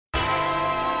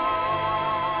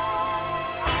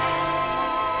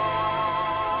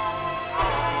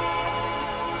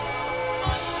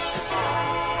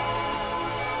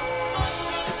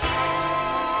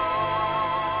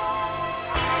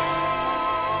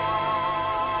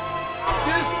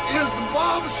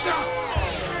Barbershop.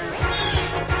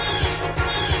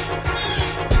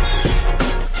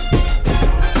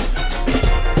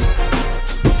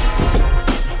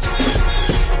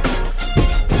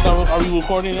 So, are we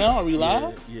recording now? Are we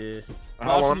live? Yeah.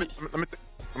 Hold on, let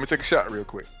me take a shot real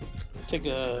quick. Take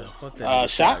a shot.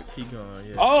 shot? Keep going.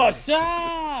 Yeah. Oh, a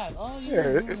shot! Oh,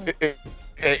 yeah.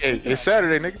 Hey, it's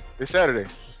Saturday, nigga. It's Saturday.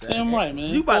 Damn right, man.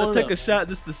 You about to take a shot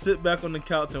just to sit back on the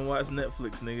couch and watch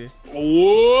Netflix, nigga.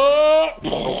 What?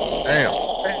 Damn.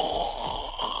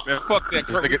 Man, fuck that.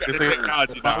 This nigga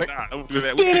Technology. Nah, don't do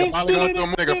that.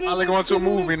 Finally going to a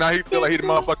movie. Now he feel like he the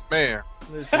motherfucking man.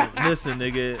 Listen,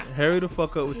 nigga. Hurry the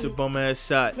fuck up with your bum ass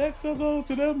shot. Let's go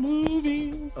to the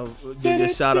movies. Your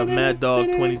shot of Mad Dog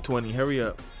 2020. Hurry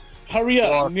up. Hurry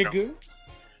up, nigga.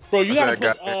 Bro, you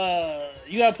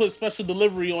gotta put special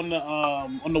delivery on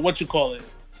the what you call it.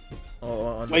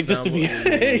 On like just to be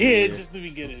yeah, just to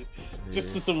begin it.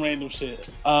 Just to some random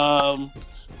shit. How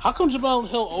come Jamel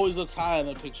Hill always looks high in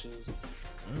the pictures?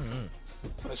 Mm-hmm.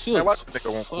 Like, she looks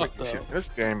nigga won't quit shit. This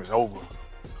game is over.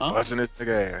 Huh? Busting this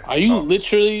nigga ass. Are you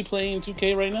literally playing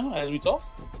 2K right now as we talk?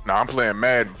 Nah, I'm playing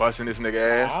Madden, busting this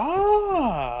nigga ass.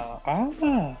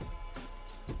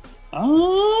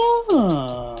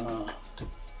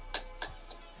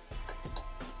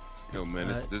 Yo,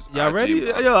 man, this y'all ready?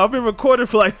 Yo, I've been recording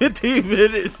for like 15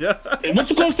 minutes, yo. What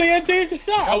you gonna say? I take a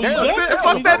shot.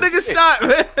 Fuck that nigga shot,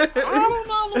 man. I don't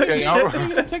know. You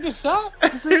gonna take a shot?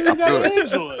 See, he's got an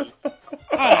Android.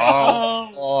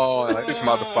 All right, like this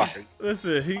motherfucker.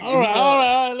 Listen, all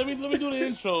right. Let me do the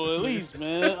intro at least,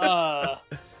 man.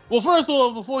 Well, first of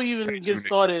all, before you even get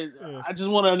started, I just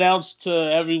want to announce to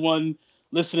everyone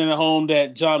listening at home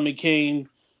that John McCain,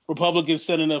 Republican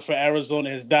senator for Arizona,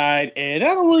 has died, and I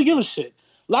don't really give a shit.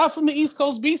 Live from the East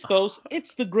Coast, Beast Coast,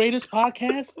 it's the greatest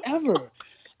podcast ever.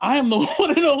 I am the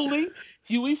one and only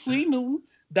Huey Flea Newton,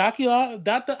 Dr.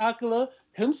 Akula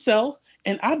himself,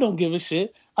 and I don't give a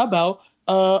shit about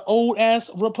old ass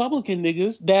Republican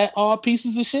niggas that are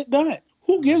pieces of shit dying.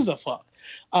 Who gives a fuck?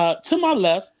 To my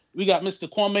left, we got Mr.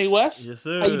 Kwame West. Yes,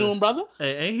 sir. How you doing, brother?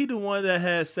 Hey, ain't he the one that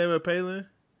had Sarah Palin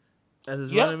as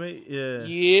his running mate?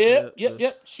 Yeah.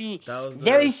 Yep. She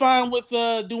very fine with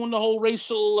doing the whole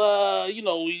racial.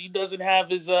 He doesn't have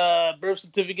his birth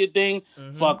certificate thing.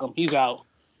 Mm-hmm. Fuck him. He's out.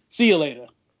 See you later.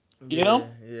 You know?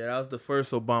 Yeah, that was the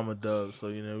first Obama dub. So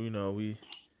we.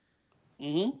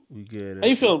 Mm-hmm. We good. How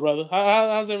you feeling, brother?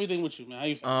 How's everything with you, man? How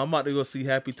you feeling? I'm about to go see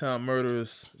Happy Time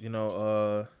Murders.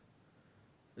 It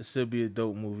should be a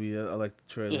dope movie. I like the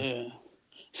trailer. Yeah.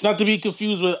 It's not to be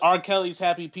confused with R. Kelly's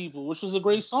Happy People, which was a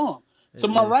great song. To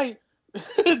my right,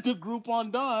 the group on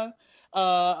Don,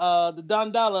 the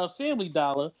Don Dollar, Family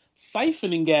Dollar,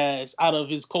 siphoning gas out of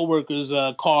his co-workers'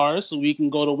 cars so we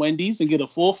can go to Wendy's and get a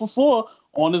 4 for $4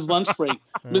 on his lunch break.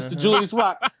 Mr. Julius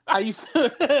Rock, how you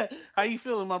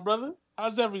feeling, my brother?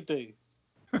 How's everything?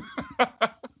 What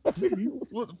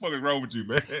the fuck is wrong with you,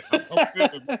 man?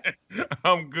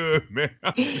 I'm good, man.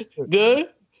 Good?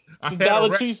 Some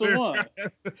Dollar Tree, some one.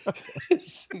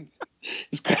 It's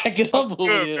cracking up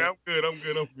over here. I'm good. All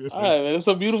right, man. It's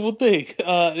a beautiful thing.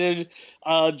 And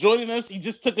joining us, he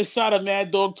just took a shot of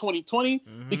Mad Dog 2020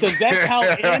 because that's how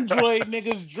Android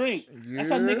niggas drink. Yeah. That's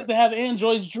how niggas that have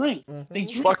Androids drink. They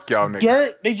drink fuck y'all niggas.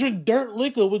 dirt. They drink dirt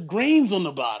liquor with grains on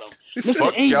the bottom. Mr.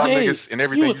 Fuck AJ, y'all niggas and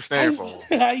everything you stand for.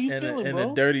 How you feeling, and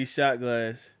bro? a dirty shot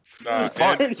glass. Nah,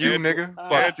 fuck you, nigga.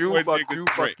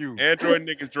 Fuck you. Android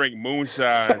niggas drink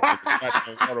moonshine.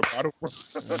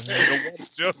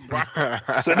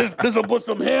 So this will put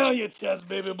some hair on your chest,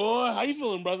 baby boy. How you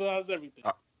feeling, brother? How's everything?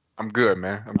 I'm good,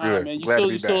 man. I'm good. Right, man. Glad to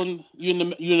be back. You in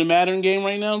the Madden game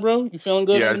right now, bro? You feeling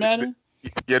good in the Madden?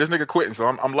 Yeah, this nigga quitting, so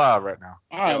I'm live right now.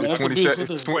 All right, man. It's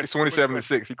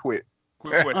 27-6. He quit.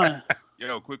 Quick question.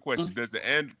 Quick question. Does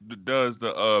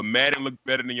the Madden look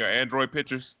better than your Android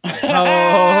pictures? Are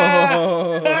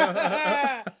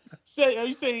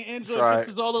you saying Android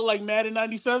pictures all look like Madden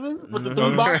 97 with the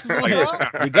 3 boxes on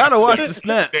top? You gotta watch the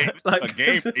snap. Like a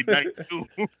game 92.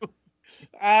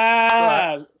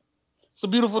 It's a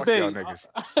beautiful thing.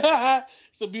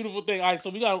 It's a beautiful thing. All right,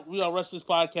 so we got rush this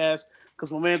podcast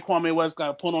because my man Kwame West got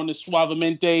to put on this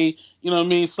Suavemente, you know what I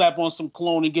mean? Slap on some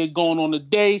cologne and get going on the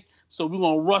day. So we're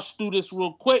going to rush through this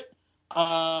real quick.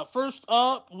 First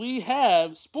up, we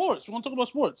have sports. We're going to talk about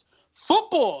sports.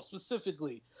 Football,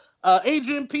 specifically.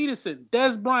 Adrian Peterson,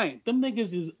 Des Bryant. Them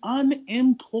niggas is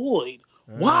unemployed.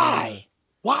 Why?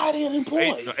 Why are they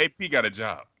unemployed? AP got a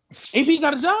job. AP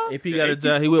got a job? AP got a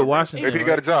job. He with Washington. AP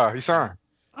got a job. He signed.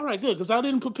 All right, good, because I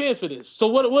didn't prepare for this. So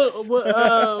why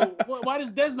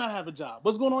does Des not have a job?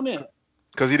 What's going on there?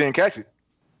 Because he didn't catch it.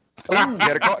 He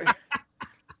had a call.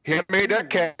 He made that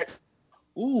catch.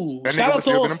 Ooh, That shout nigga out was to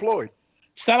still all, been employed.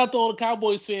 shout out to all the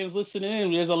Cowboys fans listening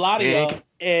in. There's a lot of y'all,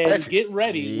 and get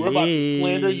ready. We're about to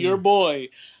slander your boy.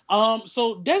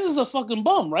 So Dez is a fucking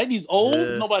bum, right? He's old.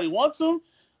 Yeah. Nobody wants him,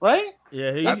 right?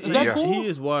 Yeah, Is that cool? he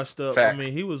is washed up. Facts. I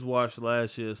mean, he was washed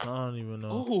last year, so I don't even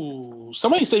know. Ooh,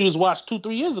 somebody said he was watched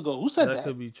 2-3 years ago. Who said that? That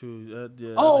could be true.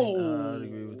 Yeah, I'd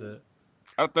agree with that.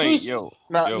 I think,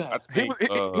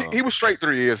 He was straight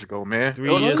 3 years ago, man. 3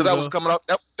 years Because that ago? was coming up.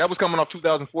 That was coming off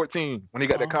 2014 when he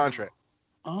got that contract.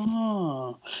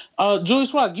 Oh,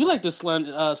 Julius Rock, you like to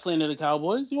slander the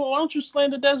Cowboys? Why don't you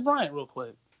slander Dez Bryant real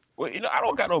quick? Well, I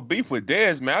don't got no beef with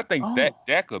Dez, man. I think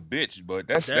Dak a bitch, but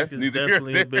that's neither here nor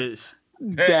definitely a there. bitch.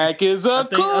 Dak is a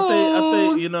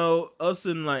I think us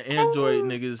and like Android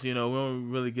niggas, we don't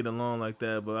really get along like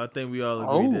that, but I think we all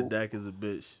agree that Dak is a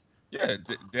bitch. Yeah,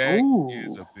 Dak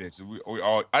is a bitch. We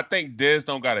all. I think Dez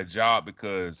don't got a job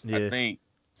because I think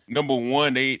number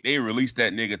one, they released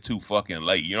that nigga too fucking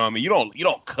late. You know what I mean? You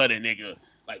don't cut a nigga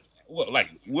like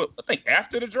I think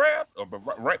after the draft or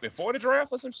right before the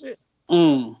draft or some shit.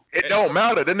 It don't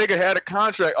matter. The nigga had a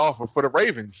contract offer for the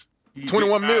Ravens,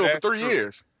 21 mil for 3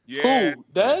 years. Yeah, who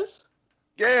Dez?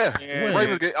 Yeah,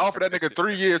 Ravens get offered that nigga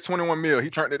 3 years, 21 mil. He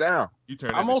turned it down.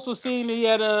 I'm also seeing that he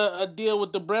had a deal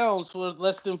with the Browns for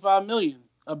less than $5 million,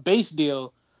 a base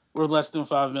deal worth less than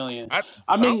 $5 million.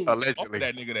 I mean, allegedly, offer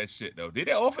that nigga that shit though. Did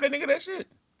they offer that nigga that shit?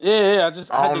 Yeah.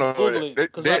 I don't know. Google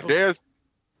it.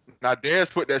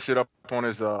 Dez put that shit up on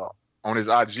his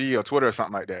IG or Twitter or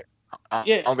something like that. I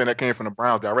don't think that came from the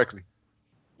Browns directly.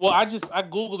 Well, I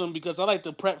Googled him because I like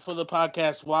to prep for the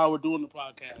podcast while we're doing the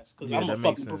podcast because I'm a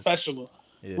fucking professional.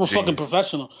 Yeah, I'm a fucking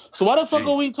professional. So why the fuck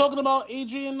are we talking about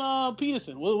Adrian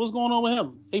Peterson? What's going on with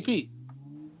him? AP?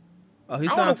 Oh, he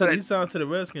signed to the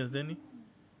Redskins, didn't he?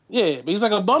 Yeah, but he's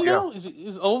like a bum now? Is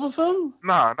it over for him?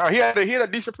 Nah, he had a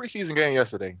decent preseason game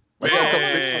yesterday. Man,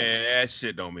 that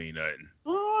shit don't mean nothing.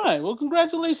 All right. Well,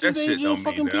 congratulations, That shit Adrian don't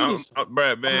fucking mean nothing.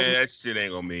 Peterson. Man, that shit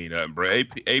ain't gonna mean nothing, bro.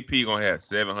 AP gonna have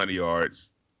 700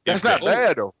 yards. That's not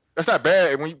bad though. That's not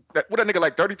bad. What that nigga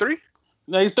like 33?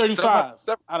 No, he's 35.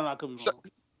 I don't know. I could be wrong.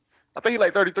 I think he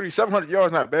like 33. 700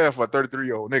 yards not bad for a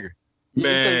 33-year-old nigga.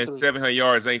 Man, 700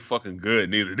 yards ain't fucking good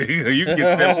neither. Nigga. You can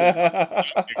get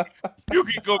 700. You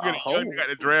can go get a young guy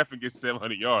to draft and get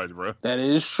 700 yards, bro. That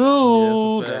is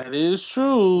true. Yeah, that is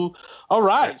true. All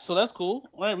right, so that's cool.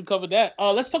 All right, we covered that.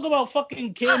 Let's talk about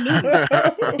fucking Cam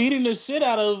Newton beating the shit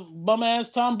out of bum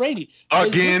ass Tom Brady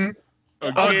Again.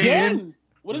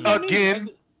 What does that mean?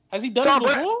 Has he done it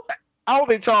before? I don't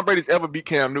think Tom Brady's ever beat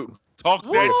Cam Newton. Talk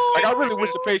that. Like I really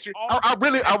wish the Patriots. I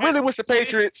really wish the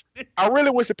Patriots. I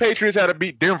really wish the Patriots had to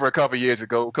beat Denver a couple years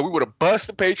ago because we would have bust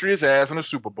the Patriots' ass in the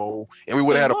Super Bowl and we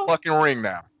would have had a fucking ring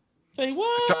now. Say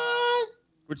what?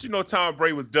 But Tom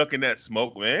Brady was ducking that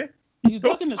smoke, man. He's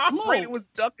ducking the smoke. Tom Brady was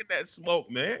ducking that smoke,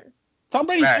 man. Tom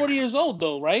Brady's 40 years old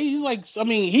though, right? He's like, I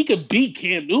mean, he could beat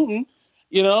Cam Newton.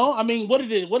 You know, I mean, what did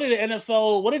the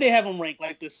NFL? What did they have him ranked?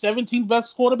 Like the 17th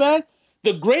best quarterback?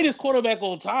 The greatest quarterback of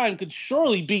all time could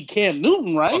surely beat Cam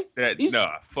Newton, right? Fuck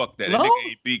that. Fuck that. No? That nigga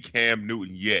ain't beat Cam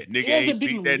Newton yet. Nigga ain't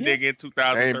beat that nigga in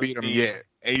 2013. Ain't beat him yet.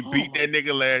 Ain't beat that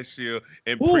nigga last year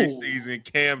in preseason.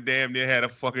 Cam damn near had a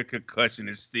fucking concussion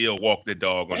and still walked the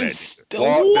dog on that nigga.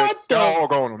 What the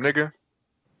dog on him, nigga?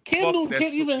 Cam Newton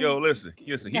can't even. Yo, listen.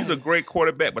 He's a great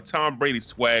quarterback, but Tom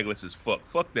Brady's swagless as fuck.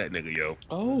 Fuck that nigga, yo.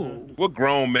 Oh. What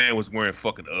grown man was wearing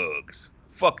fucking Uggs?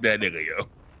 Fuck that nigga, yo.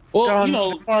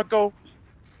 Well, Marco.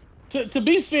 To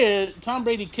be fair, Tom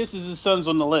Brady kisses his sons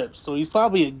on the lips, so he's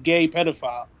probably a gay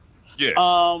pedophile. Yes.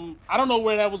 I don't know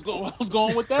where that was going. I was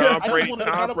going with that.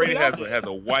 Tom Brady has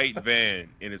a white van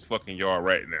in his fucking yard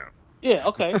right now. Yeah.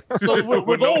 Okay. So we're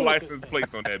with no going license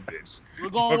plates on that bitch. We're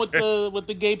going with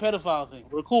the gay pedophile thing.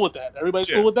 We're cool with that. Everybody's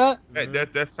cool with that.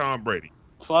 That's Tom Brady.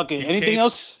 Fuck it. Anything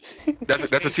else? That's a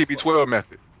TB12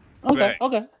 method. Okay.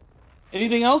 Okay.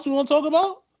 Anything else we want to talk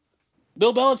about?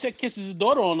 Bill Belichick kisses his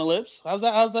daughter on the lips. How's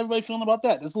everybody feeling about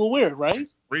that? That's a little weird, right?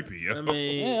 Creepy, yo. I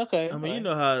mean, yeah, okay. I mean, you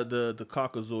know how the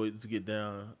Caucasoids get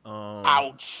down.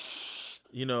 Ouch.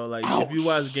 You know, like if you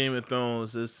watch Game of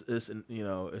Thrones, it's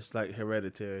it's like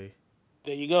Hereditary.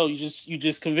 There you go. You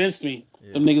just convinced me.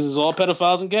 Yeah. Them niggas is all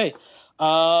pedophiles and gay.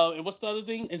 And what's the other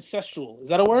thing? Incestual. Is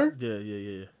that a word?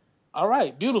 Yeah. All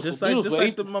right, beautiful. Just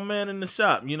like my man in the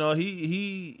shop. You know,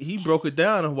 he broke it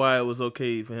down on why it was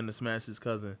okay for him to smash his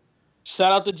cousin.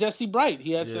 Shout out to Jesse Bright.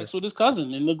 He had sex with his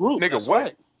cousin in the group. Nigga, that's what?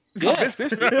 Right. Yeah.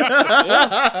 This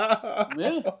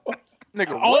yeah.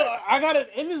 Nigga, I got it.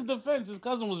 In his defense, his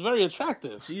cousin was very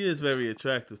attractive. She is very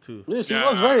attractive too. Yeah, she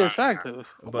was very attractive.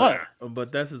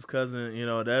 But that's his cousin. You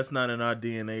know, that's not in our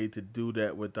DNA to do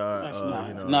that with our.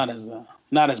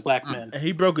 Not as black men. And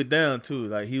he broke it down too.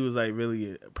 Like he was like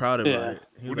really proud about it.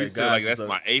 What did he say? Like that's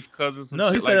my 8th cousin.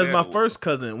 No, he said that's my first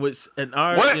cousin. Which in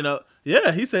our,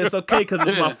 he said it's okay because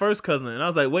it's my first cousin. And I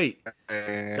was like, wait,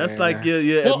 that's like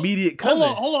your immediate cousin.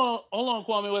 Hold on,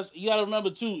 Kwame West. You got to remember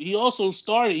too. He also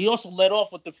led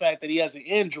off with the fact that he has an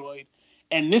Android,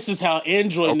 and this is how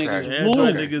Android niggas move.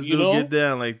 Android niggas do get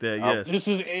down like that. Yes, this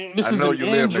is an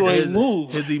Android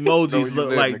move. His emojis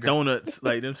look like donuts.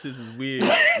 Like them shits is weird.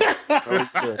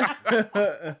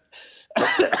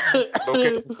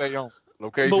 Location stay on.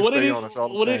 Location stay on. That's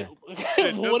all I'm saying.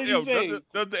 What did he say?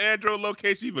 Does the Android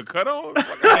location even cut on?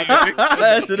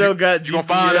 That shit don't got. You gonna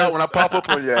find out when I pop up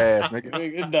on your ass,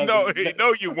 nigga.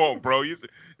 No, you won't, bro.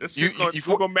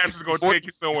 Google Maps is gonna take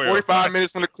you somewhere. 45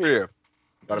 minutes from the crib.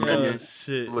 Gotta make a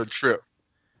little trip.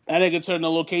 That nigga turned the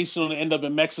location and end up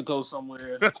in Mexico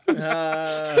somewhere. But go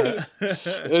ahead.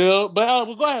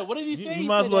 What did he say? You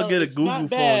might as well get a Google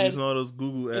phone using all those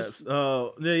Google apps.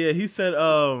 Yeah.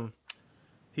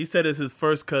 He said it's his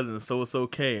first cousin, so it's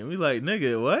okay. And we like,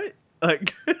 nigga, what?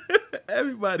 Like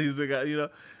everybody's the guy, you know.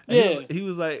 And he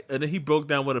was like, and then he broke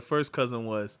down what a first cousin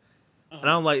was, and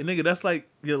I'm like, nigga, that's like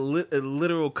your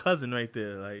literal cousin right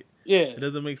there, like. Yeah, it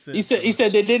doesn't make sense. He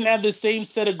said they didn't have the same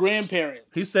set of grandparents.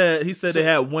 He said they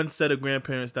had one set of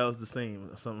grandparents that was the same,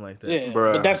 or something like that. Yeah,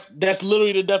 but that's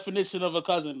literally the definition of a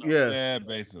cousin. Though. Yeah,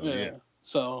 basically. Yeah.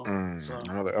 So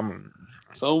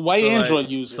white Android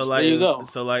users. So like, there you go.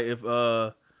 So like, if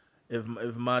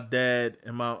my dad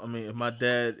and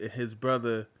his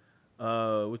brother,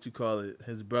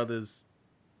 his brother's,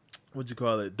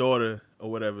 daughter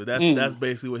or whatever. That's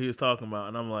basically what he was talking about,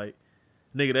 and I'm like.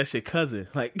 Nigga, that's your cousin.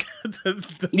 Like, that's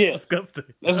disgusting.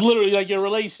 That's literally like your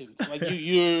relations. Like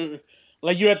you're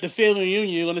at the family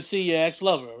reunion. You're gonna see your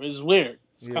ex-lover. It's weird.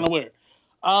 It's kind of weird.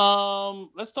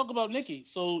 Let's talk about Nicki.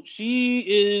 So she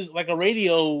is like a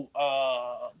radio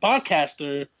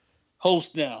podcaster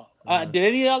host now. Did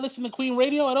any of y'all listen to Queen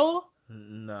Radio at all?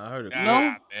 No, I heard it. No,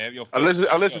 man. I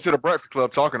listened to the Breakfast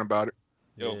Club talking about it.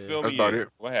 That's about it.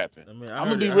 What happened? I mean, I'm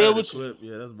gonna be real with you.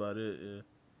 Yeah, that's about it. Yeah.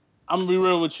 I'm gonna be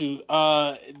real with you.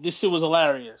 This shit was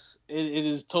hilarious. It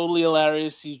is totally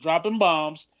hilarious. She's dropping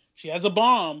bombs. She has a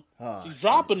bomb. She's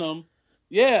dropping them.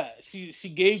 Yeah. She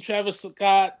gave Travis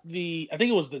Scott I think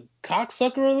it was the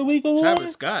cocksucker of the week award.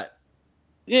 Travis Scott.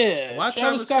 Yeah. Why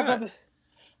Travis Scott?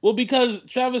 Well, because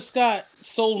Travis Scott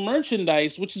sold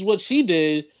merchandise, which is what she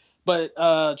did. But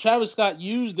Travis Scott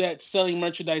used that selling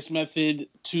merchandise method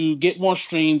to get more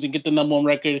streams and get the #1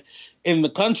 record in the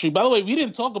country. By the way, we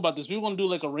didn't talk about this. We want to do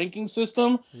like a ranking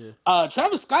system. Yeah.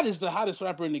 Travis Scott is the hottest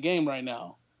rapper in the game right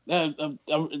now.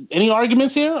 Any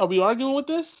arguments here? Are we arguing with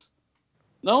this?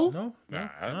 No.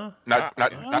 Not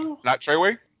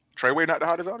Treyway. Treyway not the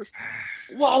hottest artist.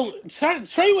 Well,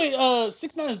 Treyway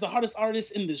 6ix9ine is the hottest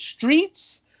artist in the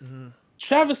streets. Mm-hmm.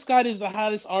 Travis Scott is the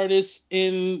hottest artist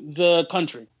in the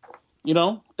country. You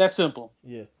know, that's simple.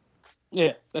 Yeah,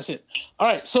 that's it. All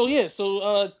right, so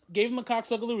gave him a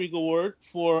Cocksucker of the Week award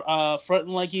for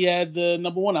fronting like he had the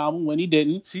 #1 album when he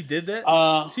didn't. She did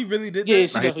that? She really did that? Yeah,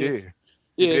 she definitely did.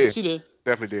 Yeah, she did.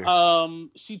 Definitely did.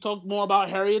 She talked more about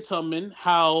Harriet Tubman,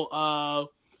 how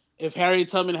if Harriet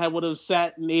Tubman would have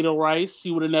sat in Ada Rice,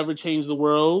 she would have never changed the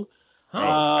world.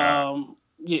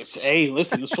 Yes. Hey,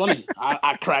 listen, it's funny.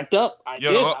 I cracked up.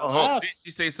 Did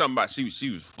she say something about she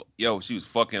was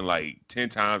fucking like 10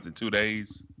 times in 2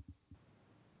 days?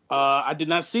 I did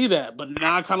not see that, but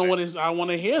now I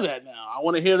want to hear that now. I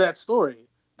want to hear that story.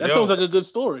 That sounds like a good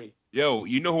story. Yo,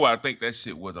 you know who I think that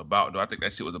shit was about? Though I think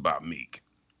that shit was about Meek.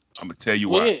 I'm gonna tell you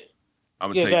why. Yeah.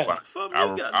 I'm gonna tell you why. Fuck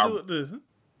Meek got to do with this.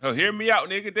 Oh, hear me out,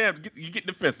 nigga. Damn, you get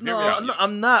defensive. No,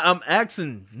 I'm not. I'm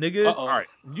asking, nigga. All right.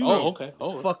 Okay.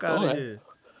 Fuck out of here.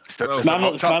 It's not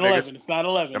 11. It's not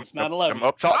 11. Them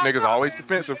up top niggas always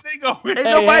defensive. Ain't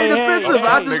nobody defensive.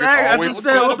 I just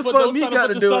said what the fuck me got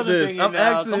to do with this. I'm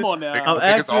asking. Come on now.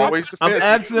 I'm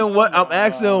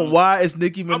asking why is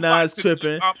Nicki Minaj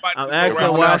tripping. I'm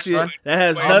asking why she. That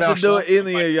has nothing to do with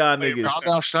any of y'all niggas.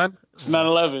 It's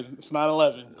 9/11. It's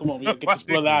 9/11. Come on, we gotta get this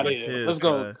brother out of here. Let's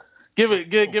go. Give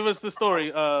us the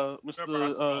story,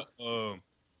 Mr.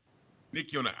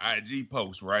 Nicki on the IG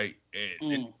post, right?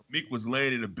 And Meek was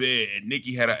laying in the bed, and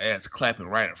Nicki had her ass clapping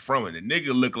right in front of it. The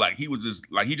nigga looked like he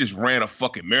just ran a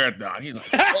fucking marathon. He's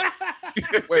like,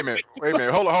 wait a minute.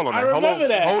 Hold on. I remember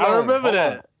that.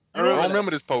 I don't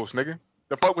remember this post, nigga.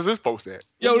 The fuck was this post at?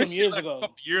 Yo, this shit like a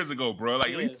couple years ago, bro.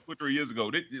 Like at least 2 or 3 years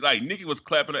ago. Like Nikki was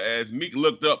clapping her ass. Meek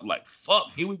looked up like,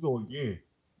 "Fuck, here we go again."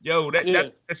 Yo,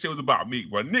 that shit was about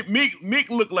Meek, bro. Meek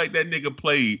looked like that nigga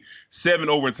played 7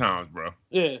 overtimes, bro.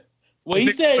 Yeah. Well, he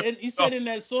said in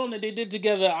that song that they did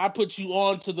together, "I put you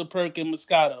on to the perk and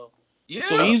Moscato." Yeah.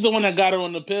 So he's the one that got her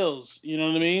on the pills. You know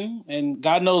what I mean? And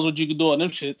God knows what you can do on them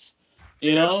shits.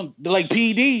 You know, they're like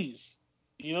PEDs.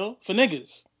 You know, for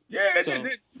niggas. Yeah,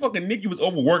 that fucking Nikki was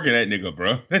overworking that nigga,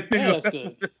 bro. That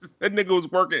nigga was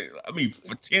working. I mean,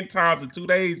 for 10 times in 2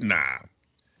 days, nah.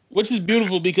 Which is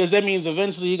beautiful because that means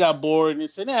eventually he got bored and he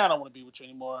said, "Nah, I don't want to be with you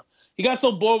anymore." He got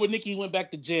so bored with Nikki, he went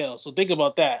back to jail. So think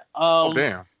about that. Oh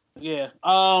damn. Yeah.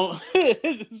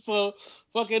 So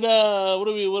fucking what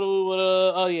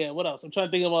else? I'm trying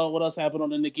to think about what else happened on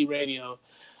the Nikki radio.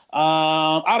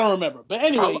 I don't remember. But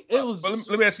anyway, it was. But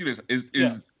let me ask you this: Is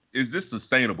this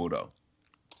sustainable though?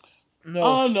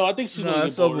 No. No, I think she's gonna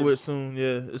it's get bored. over with soon.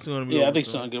 Yeah, it's gonna be. Yeah, over I think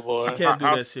soon. she's gonna get bored. She can't do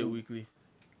that shit weekly.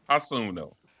 How soon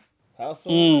though? How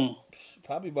soon?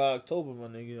 Probably by October, my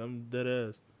nigga. I'm dead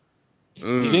ass.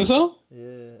 You think so?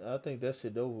 Yeah, I think that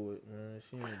shit over with, man.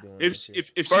 She ain't doing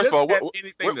If that first of all,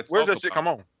 where's that shit come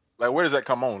on? Like, where does that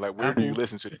come on? Like, where do you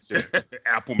listen to this shit?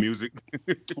 Apple Music.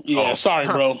 Yeah, sorry,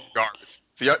 bro. Garbage.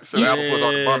 So Apple puts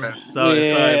all the bum ass.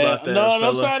 Sorry about that. No,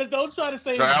 don't try to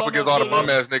say. So Apple gives all the bum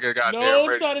ass nigga goddamn.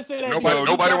 Don't try to say that.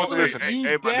 Nobody wants to listen. Hey,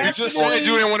 you just said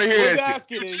you didn't want to hear that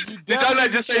shit. Did y'all not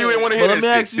just say you didn't want to hear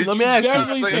that shit? Let me ask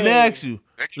you.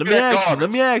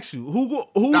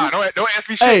 Nah, don't ask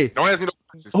me shit. Hey, don't ask me no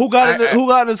questions. Who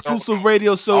got an exclusive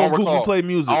radio show on Google Play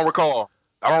Music? I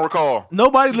don't recall.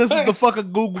 Nobody listens to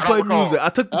fucking Google Play Music. I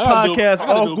took the podcast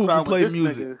off Google Play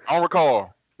Music. I don't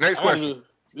recall. Next question.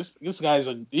 This guy's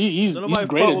he's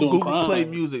great at doing Google crime. Play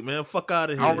Music, man. Fuck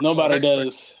out of here. Nobody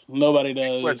does.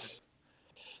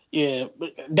 Yeah,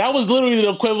 but that was literally the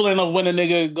equivalent of when a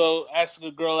nigga go ask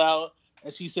a girl out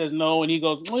and she says no, and he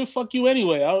goes, "Well, fuck you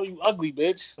anyway. Oh, you ugly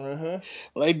bitch."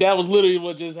 Like that was literally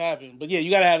what just happened. But yeah, you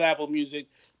gotta have Apple Music.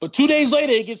 But 2 days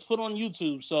later, it gets put on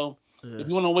YouTube. So if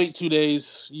you want to wait 2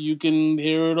 days, you can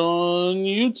hear it on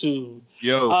YouTube.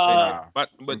 Yo, but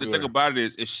the thing about it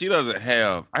is, if she doesn't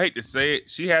have, I hate to say it,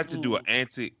 she has to do an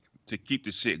antic to keep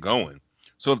the shit going.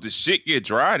 So if the shit get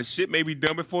dry, the shit may be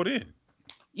done before then.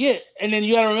 Yeah, and then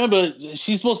you gotta remember,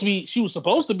 she was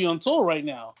supposed to be on tour right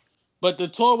now, but the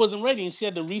tour wasn't ready, and she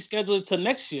had to reschedule it to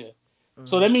next year.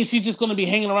 So that means she's just gonna be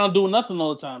hanging around doing nothing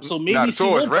all the time. So maybe the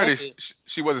tour is ready.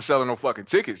 She wasn't selling no fucking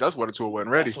tickets. That's why the tour wasn't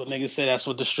ready. That's what niggas say. That's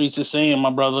what the streets are saying, my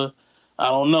brother. I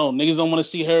don't know. Niggas don't want to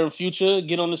see her in Future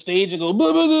get on the stage and go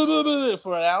blah, blah, blah, blah, blah,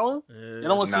 for an hour. They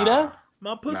don't want to see that.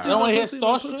 My pussy. They don't want to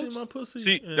hear my pussy.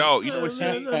 She, no, you know what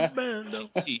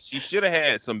she should have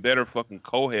had some better fucking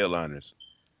co-headliners.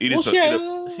 She had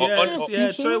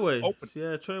Treyway.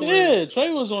 Yeah, Trey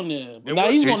was on there. But now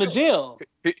he's going to jail.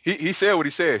 He said what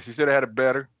he said. She should have had a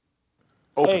better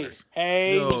openers.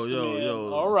 Hey,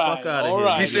 yo. All right, fuck out of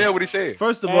here. He said what he said.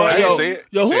 First of all,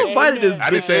 who invited this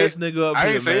bitch ass nigga up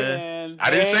here, man? I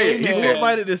didn't say it. He said. Who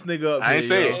invited this nigga up here? I didn't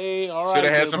say it. Should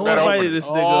have had some better openers. Who invited openers. this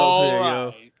nigga up here,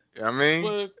 yo? You know what I mean?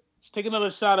 Let's take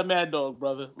another shot of Mad Dog,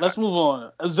 brother. Let's move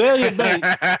on. Azalea Banks.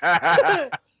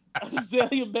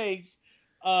 Azalea Banks.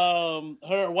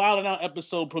 Her Wild 'N Out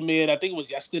episode premiered, I think it was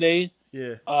yesterday.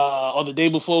 Yeah. Or the day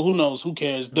before, who knows? Who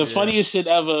cares? The funniest shit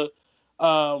ever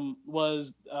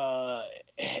was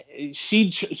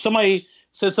somebody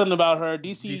said something about her.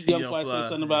 DC Young Fly said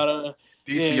something about her.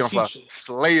 DC Young Fly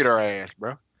slayed her ass,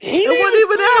 bro. It wasn't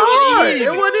even that hard. It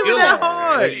wasn't even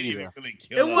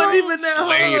that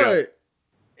hard.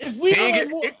 If we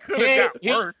it could have got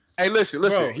worse. Hey, listen.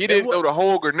 Bro, he didn't throw the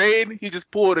whole grenade. He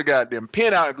just pulled the goddamn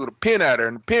pin out and threw the pin at her,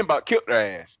 and the pin about killed her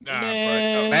ass.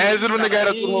 Man, imagine when the guy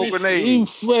that threw the whole grenade. He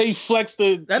flexed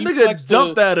the. That nigga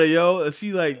jumped at her, yo, and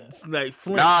she like flinched.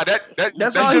 Nah, that's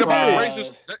that all shit he about did. the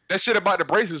braces. That shit about the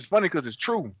braces is funny because it's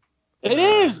true. It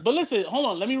is, but listen, hold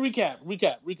on. Let me recap,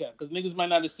 because niggas might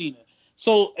not have seen it.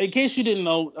 So, in case you didn't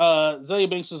know, Azalea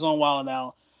Banks was on Wild 'N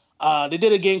Out. They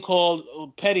did a game called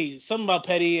Petty, something about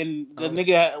Petty, and the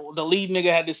lead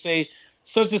nigga had to say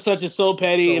such and such is so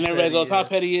petty, and everybody goes, "How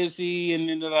petty is he?"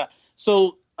 And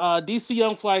so DC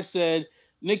Young Fly said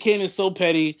Nick Cannon is so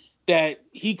petty that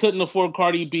he couldn't afford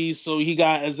Cardi B, so he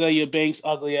got Azalea Banks'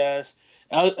 ugly ass.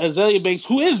 Azalea Banks,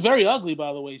 who is very ugly,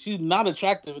 by the way, she's not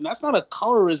attractive, and that's not a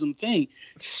colorism thing.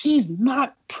 She's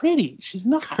not pretty. She's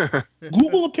not.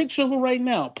 Google a picture of her right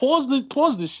now. Pause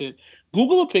this shit.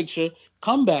 Google a picture.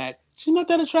 Come back. She's not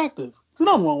that attractive. There's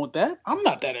nothing wrong with that. I'm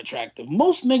not that attractive.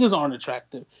 Most niggas aren't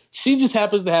attractive. She just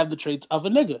happens to have the traits of a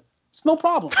nigga. It's no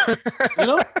problem. You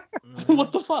know?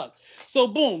 What the fuck? So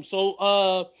boom.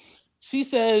 So She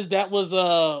says that was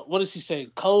what did she say?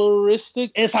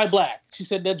 Coloristic, anti-black. She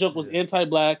said that joke was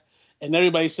anti-black, and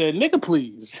everybody said, "Nigga,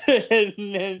 please." And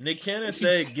then Nick Cannon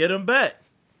said, "Get him back."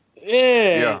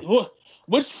 Yeah.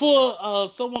 Which for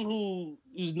someone who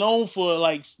is known for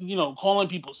like calling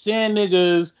people sand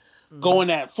niggas,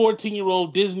 going at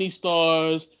 14-year-old Disney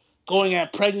stars, going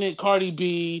at pregnant Cardi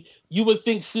B, you would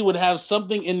think she would have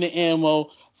something in the ammo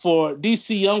for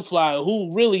DC Young Fly,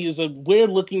 who really is a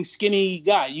weird-looking, skinny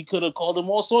guy. You could have called him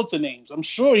all sorts of names. I'm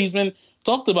sure he's been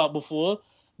talked about before,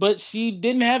 but she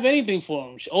didn't have anything for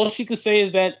him. All she could say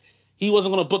is that he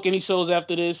wasn't going to book any shows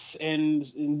after this,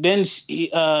 and then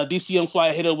DC Young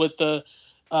Fly hit her with the,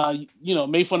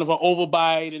 made fun of her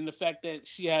overbite and the fact that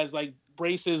she has like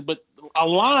braces, but a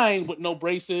line with no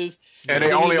braces, and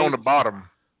they only on the bottom.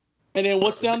 And then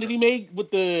what sound did he make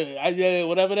with the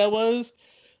whatever that was?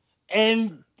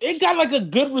 And it got like a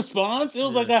good response. It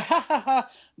was like a ha ha ha.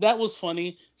 That was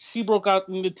funny. She broke out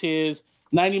into tears.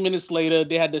 90 minutes later,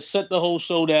 they had to shut the whole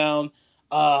show down.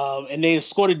 And they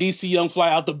escorted DC Young Fly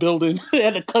out the building. They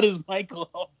had to cut his mic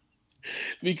off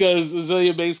because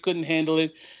Azealia Banks couldn't handle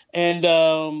it. And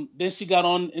then she got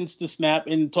on Insta Snap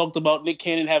and talked about Nick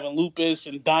Cannon having lupus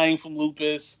and dying from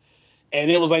lupus. And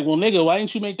it was like, well, nigga, why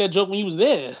didn't you make that joke when you was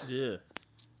there? Yeah.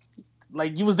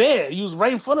 Like, you was there. You was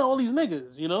right in front of all these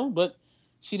niggas, But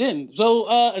she didn't. So,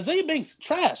 Azealia Banks,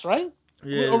 trash, right?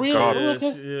 Yeah,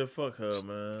 fuck her,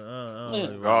 man. I don't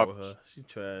really rock with her. She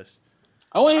trash.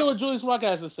 I want to hear what Joyce Rock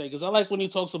has to say, because I like when he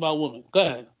talks about women. Go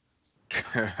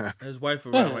ahead. His wife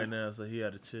around right now, so he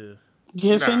had to chill. You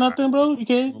can't say nothing, bro? You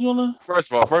can't? You wanna? First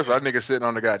of all, that nigga sitting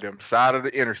on the goddamn side of the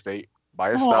interstate by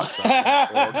a stop sign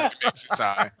or the exit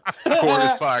sign for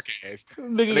his podcast.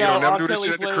 Nigga don't never do this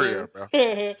shit at the crib, bro.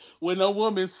 When a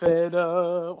woman's fed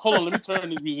up. Hold on, let me turn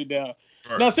this music down.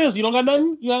 Right. No, seriously, you don't got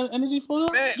nothing? You got energy for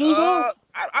that? Man,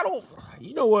 I don't.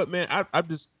 You know what, man? I'm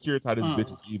just curious how this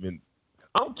bitch is even.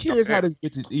 I'm curious how this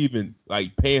bitch is even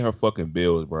like paying her fucking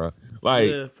bills, bro.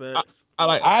 Like,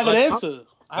 I have an answer.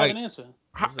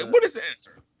 What is the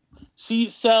answer? She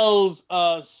sells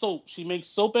soap. She makes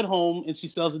soap at home and she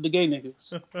sells it to gay niggas.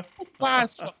 Who's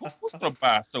gonna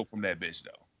buy soap from that bitch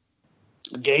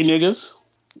though? Gay niggas.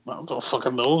 I don't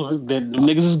fucking know. Them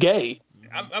niggas is gay.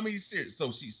 I mean, serious.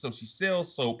 So she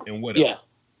sells soap and what? Yeah,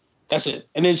 that's it.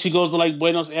 And then she goes to like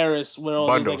Buenos Aires where all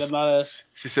like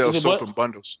she sells soap in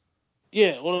bundles.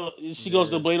 Yeah, well, she goes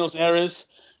to Buenos Aires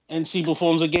and she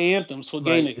performs the gay anthems for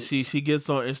gay niggas. She gets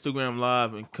on Instagram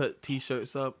Live and cut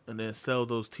T-shirts up and then sell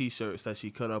those T-shirts that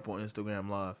she cut up on Instagram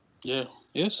Live. Yeah.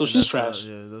 So she's trash.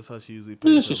 That's how she usually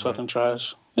pays. Yeah, she's fucking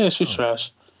trash. Yeah, she's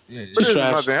trash. Yeah, she's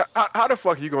trash. How the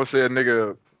fuck you gonna say a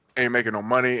nigga ain't making no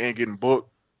money, ain't getting booked?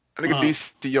 A nigga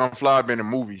DC Young Fly been in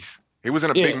movies. He was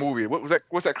in a big movie. What was that?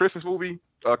 What's that Christmas movie?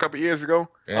 A couple years ago,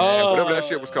 whatever that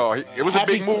shit was called. It was a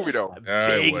big movie though.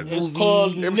 It's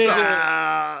called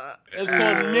Nigga.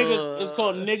 It's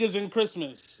called Niggas in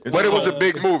Christmas. But it was a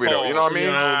big movie though. You know what I mean?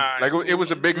 Like it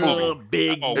was a big movie.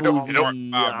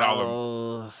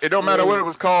 It don't matter what it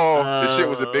was called. The shit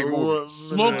was a big movie.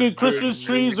 Smoking Christmas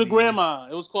trees with grandma.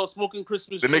 It was called Smoking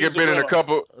Christmas. The nigga been in a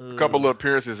couple of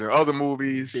appearances in other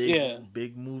movies.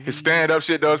 Big movie. His stand up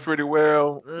shit does pretty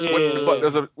well.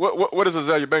 What does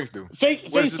Azealia Banks do?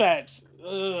 Face facts.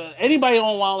 Anybody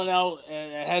on Wild 'N Out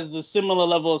has the similar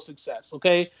level of success.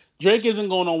 Okay, Drake isn't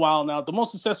going on Wild 'N Out. The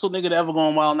most successful nigga to ever go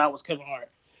on Wild 'N Out was Kevin Hart,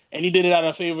 and he did it out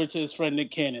of favor to his friend Nick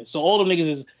Cannon. So all them niggas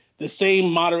is the same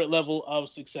moderate level of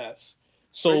success.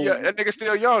 So that nigga's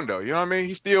still young though. You know what I mean?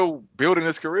 He's still building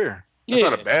his career. That's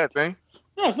not a bad thing.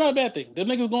 No, it's not a bad thing. Them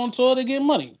niggas go on tour, they get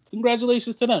money.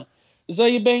 Congratulations to them.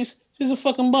 Azealia Banks, she's a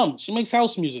fucking bum. She makes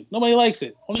house music. Nobody likes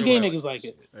it. Only gay niggas like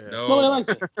it. Nobody likes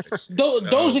it.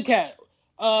 Doja Cat.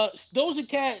 Doja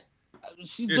Cat,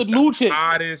 she's the new chick.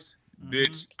 Hottest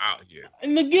bitch out here.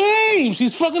 In the game.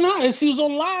 She's fucking hot. And she was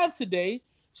on live today.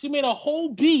 She made a whole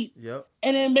beat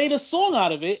and then made a song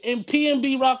out of it. And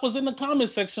PNB Rock was in the comment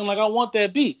section like, I want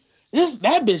that beat.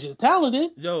 That bitch is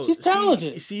talented. Yo, she's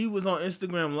talented. She was on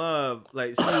Instagram Live.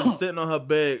 Like, she was sitting on her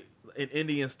bed in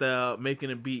Indian style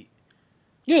making a beat.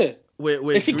 Yeah.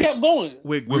 And she kept going.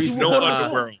 With no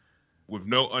underwear. With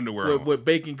no underwear. With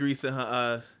bacon grease in her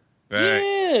eyes.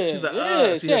 Right.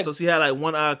 She's like, so she had like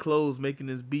one eye closed making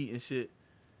this beat and shit.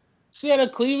 She had a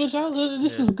cleavage out.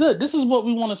 This is good. This is what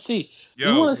we want to see. We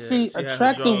want to see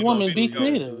attractive women be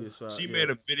creative. She made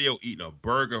a video eating a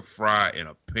burger, fry, and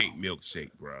a pink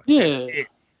milkshake, bro. Yeah.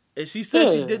 And she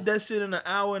said she did that shit in an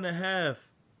hour and a half.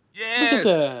 Yes. Look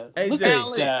at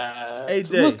that.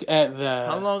 AJ. Look at that.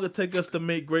 How long it take us to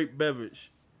make great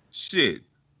beverage? Shit.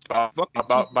 About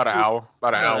an hour.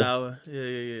 About an hour.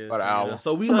 Yeah. About an hour.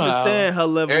 So we understand her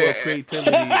level of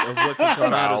creativity of what can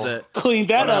come out of that. Clean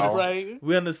that up, right?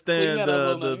 We understand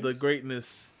the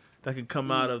greatness that can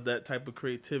come out of that type of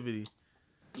creativity.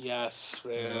 Yes,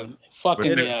 man.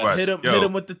 Fucking yes. Hit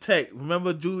him with the tech.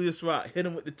 Remember Julius Rock? Hit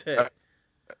him with the tech.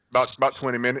 About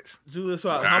 20 minutes. Julius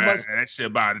Rock, how much? That shit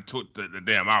about the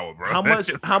damn hour, bro.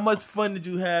 How much fun did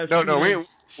you have? No, we ain't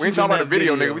talking about the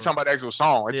video, nigga. We talking about the actual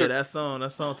song. That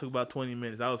song took about 20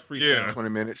 minutes. I was freaking. Yeah, 20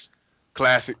 minutes.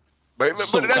 Classic. But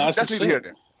that's neither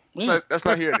here nor there. That's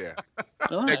not here nor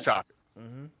there. Next topic.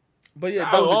 Mm-hmm. But yeah,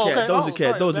 Doja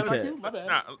Cat.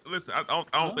 Nah, listen, I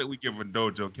don't think we give a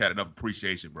Doja Cat enough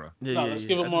appreciation, bro. Let's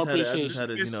give her more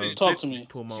appreciation. Talk to me.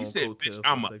 She said, "Bitch,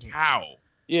 I'm a cow."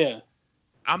 Yeah.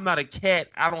 I'm not a cat.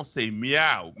 I don't say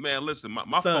meow, man. Listen,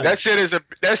 my phone. That shit is a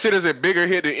bigger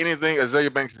hit than anything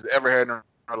Azealia Banks has ever had in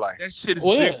her life. That shit is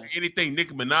bigger than anything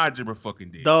Nicki Minaj ever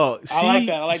fucking did. Dog,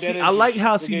 I like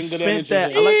how she spent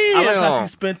that. I like how she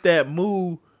spent that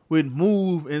move with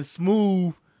move and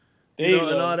smooth.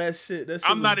 And all that shit.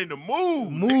 I'm not in the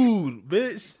mood. Mood,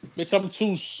 bitch. Bitch, I'm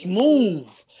too smooth.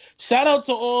 Shout out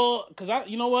to all, because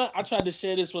you know what? I tried to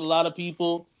share this with a lot of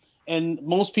people, and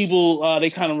most people, they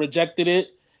kind of rejected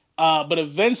it. But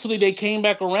eventually they came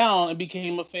back around and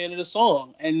became a fan of the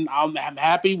song. And I'm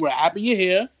happy. We're happy you're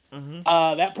here. Mm-hmm.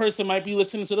 That person might be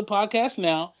listening to the podcast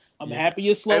now. I'm happy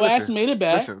your slow ass made it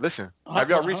back. Listen.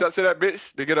 Have y'all reached out to that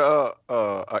bitch to get a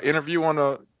interview on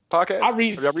the podcast? I'll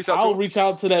reach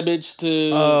out to that bitch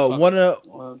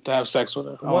to have sex with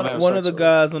her. One of the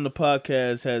guys on the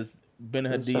podcast has been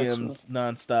in her DMs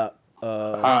nonstop.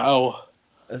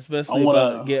 Especially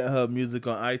about getting her music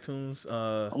on iTunes.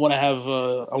 I want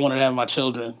to have my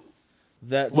children.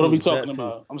 What are we talking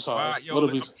about? I'm sorry.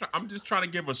 I'm just trying to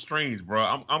give her strings,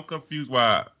 bro. I'm confused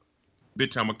why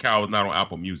Bitch I'm a Cow is not on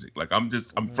Apple Music. Like I'm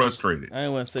frustrated. I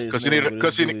ain't want to say because she need a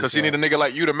nigga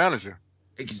like you to manage her.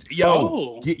 Speaking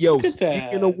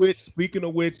of which, we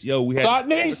had Thought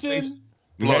Nation.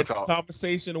 We had a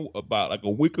conversation about like a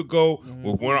week ago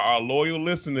with one of our loyal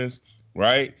listeners,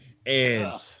 right?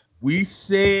 And we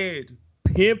said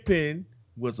pimping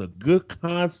was a good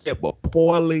concept, but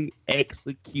poorly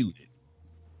executed.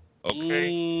 Okay,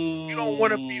 we don't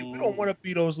want to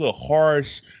be those little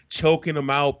harsh, choking them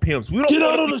out pimps. We don't get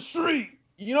out on the street.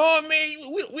 You know what I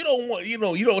mean? We don't want, you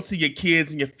don't see your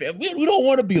kids and your family. We don't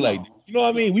want to be like this. You know what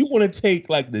I mean? We want to take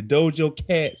like the Doja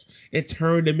Cats and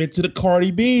turn them into the Cardi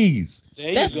B's.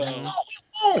 That's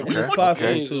all we want. It's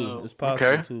possible too. It's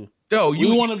possible too. Yo,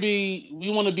 we want to be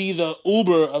the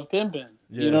Uber of pimping.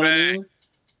 You know what I mean?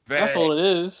 That's all it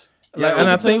is. And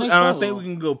I think we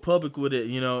can go public with it,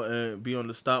 and be on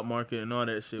the stock market and all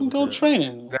that shit. Go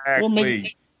training.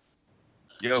 Exactly.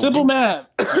 Simple math.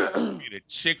 Be the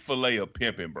Chick-fil-A of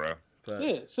pimping, bro.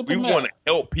 Yeah, simple math. We want to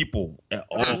help people at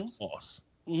all costs.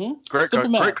 Mm-hmm. Great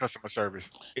customer service.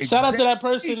 Exactly. Shout out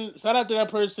to that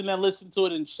person that listened to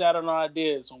it and shouted our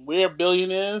ideas. When we're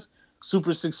billionaires,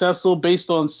 super successful based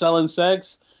on selling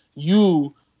sex,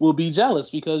 you will be jealous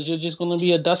because you're just going to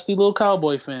be a dusty little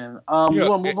cowboy fan. You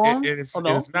want to move on?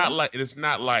 It's not like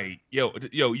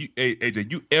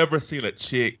AJ, you ever seen a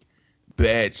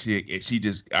bad chick, and she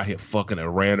just out here fucking a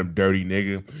random dirty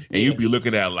nigga, and you be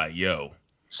looking at her like, yo.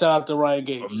 Shout out to Ryan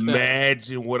Gates.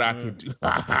 Imagine what I could do.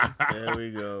 There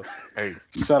we go. Hey,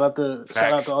 shout out to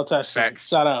all that shit.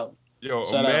 Shout out. Yo,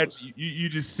 imagine you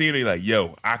just seen it like,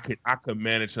 yo, I could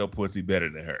manage her pussy better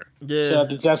than her. Yeah. Shout out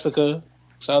to Jessica.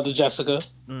 Okay.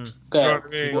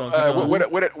 What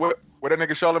that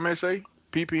nigga Charlamagne say?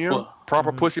 PPM,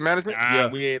 proper pussy management.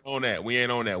 We ain't on that.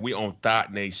 We on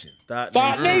Thought Nation.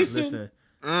 Thought Nation. Listen,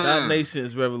 Thought Nation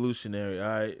is revolutionary. All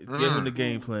right, give him the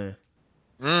game plan.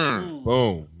 Boom.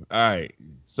 All right.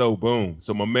 So boom.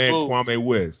 So my man Kwame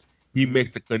West, he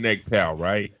makes the Connect Pal,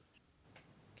 right?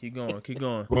 Keep going.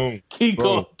 Boom. Keep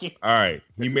going. All right.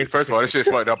 He makes. First of all, this shit's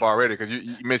fucked up already because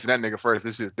you mentioned that nigga first.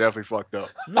 This shit's definitely fucked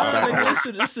up. No,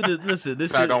 nigga, this shit is. Listen,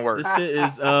 this shit don't work. This shit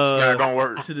is. Not gonna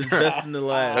work. This shit is destined to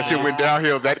last. That shit went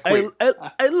downhill that quick. Hey,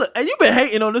 look, and you been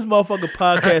hating on this motherfucking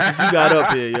podcast since you got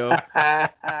up here, yo.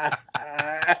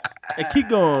 Hey, keep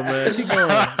going, man. Keep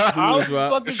going. I'll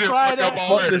fucking try that.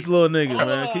 Fuck this little nigga,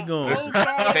 man. Keep going.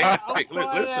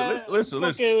 Listen.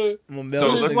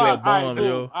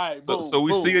 So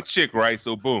we see a chick, right?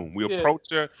 So boom, we approach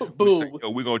her. We say,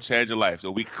 yo, we gonna change her life. So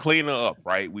we clean her up,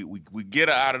 right? We get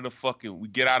her out of the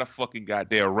fucking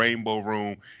goddamn Rainbow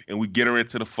Room, and we get her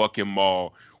into the fucking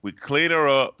mall. We clean her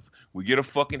up. We get her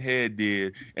fucking head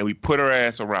did, and we put her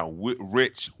ass around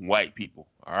rich white people.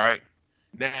 All right.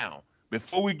 Now,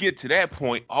 before we get to that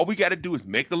point, all we got to do is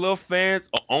make a little fans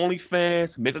or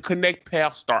OnlyFans, make a Connect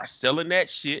Pal, start selling that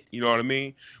shit. You know what I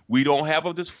mean? We don't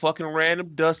have this fucking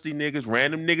random dusty niggas,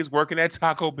 random niggas working at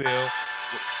Taco Bell.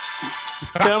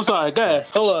 Okay, I'm sorry. Go ahead.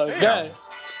 Hold on. Go ahead.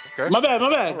 Okay. My bad.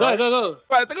 Go.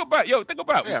 Right, think about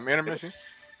it. Yeah, man, intermission.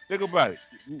 Think about it.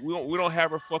 We don't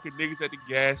have our fucking niggas at the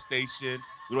gas station.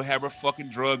 We don't have our fucking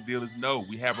drug dealers. No,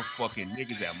 we have our fucking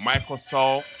niggas at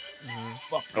Microsoft.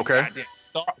 Fucking goddamn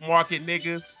stock market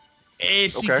niggas.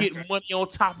 And she getting money on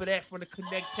top of that from the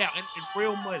Connect Pal and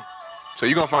real money. So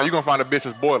you gonna find a bitch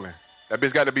that's boiling. That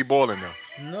bitch got to be boiling though.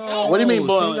 No. What do you mean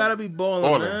boiling? She gotta be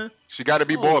boiling, man. She gotta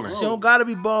be boiling. She don't gotta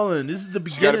be balling. This is the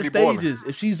beginning stages.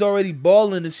 If she's already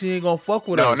balling, then she ain't gonna fuck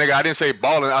with us. No, nigga, I didn't say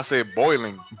balling. I said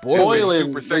boiling. Boiling.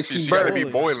 Super sexy. She gotta be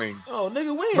boiling. Oh,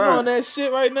 nigga, we ain't on that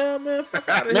shit right now, man. Fuck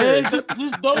out of here. Man, just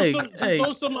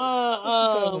throw some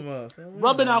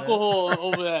rubbing alcohol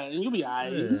over that, and you'll be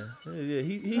alright. Yeah.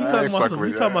 He talking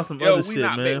about some other shit,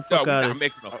 man. Fuck out of here. We're not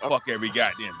making a fuck every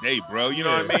goddamn day, bro. You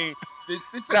know what I mean?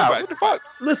 What the fuck?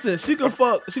 Listen, she can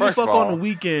fuck. She can fuck on the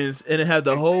weekends and have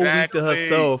the whole week to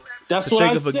herself. That's to what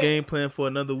think I of said. A game plan for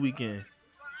another weekend.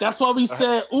 That's why we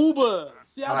said Uber.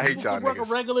 See how people can work niggas.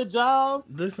 a regular job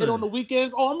Listen, and on the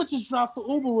weekends. Oh, I'm gonna just drive for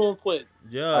Uber real quick.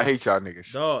 Yeah, I hate y'all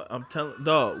niggas. Dog, I'm telling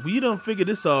dog, we done figured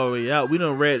this already out. We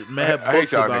done read mad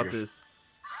books about niggas. this.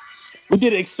 We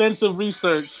did extensive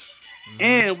research.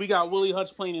 And we got Willie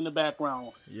Hutch playing in the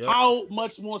background. Yep. How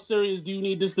much more serious do you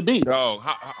need this to be? No,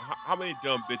 how many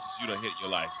dumb bitches you done hit in your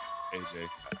life, AJ?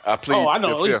 I know,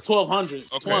 at least 1,200.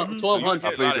 Okay. 1,200.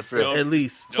 I plead the fifth. At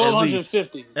least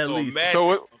 1,250. At least.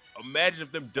 Imagine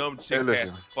if them dumb chicks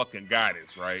had some fucking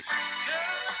guidance, right?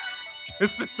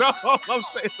 That's all I'm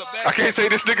saying. I can't take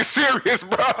this nigga serious,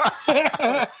 bro.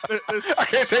 I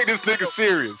can't take this nigga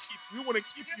serious. We want to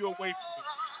keep you away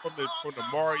from the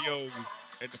Marios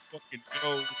and the fucking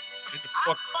Joes and the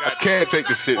fucking. I can't take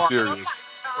this shit serious.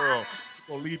 Bro,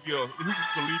 gonna leave your.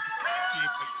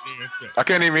 I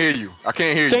can't even hear you. I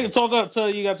can't hear you. Talk up.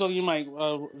 Tell you got to talk to your mic,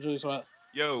 Julius.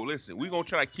 Yo, listen, we gonna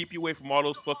try to keep you away from all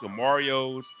those fucking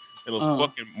Marios and those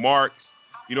fucking Marks.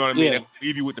 You know what I mean? That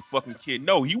leave you with the fucking kid.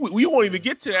 No, we won't even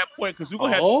get to that point because we're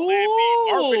gonna have to plan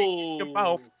B already in your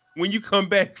mouth when you come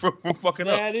back from fucking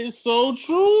up. That is so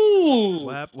true.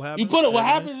 What happened? You put it. What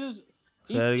happens is.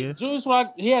 Julius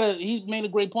Rock, he made a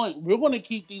great point. We're going to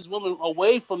keep these women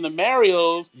away from the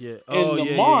Marios and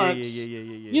the Marks.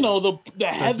 You know, the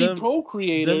heavy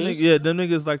procreators. Them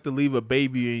niggas like to leave a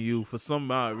baby in you for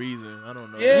some odd reason. I don't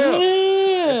know. Yeah.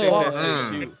 I think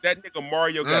that's cute. That nigga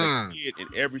Mario got a kid in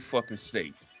every fucking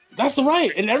state. That's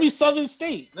right. In every southern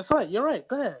state. That's right. You're right.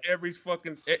 Go ahead. Every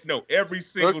single state in the United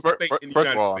States.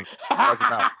 Watch your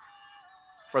mouth.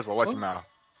 First of all, watch your mouth.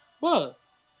 What?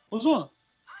 What's wrong?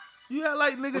 You act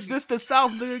like nigga, this the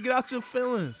South, nigga. Get out your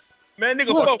feelings. Man,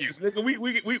 nigga, focus, nigga.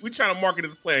 We trying to market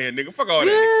this plan, nigga. Fuck all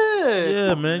that.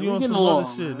 Yeah, man. You on some other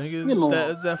shit,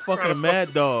 nigga. That fucking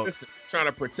Mad Dog. Listen, trying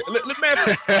to protect. Man,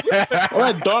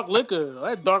 that dark liquor.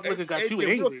 That dark liquor got you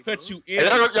angry. Cut you in.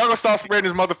 Y'all gonna start spreading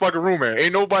this motherfucking rumor.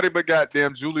 Ain't nobody but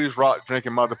goddamn Julius Rock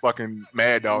drinking motherfucking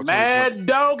Mad Dog. Mad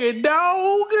Doggy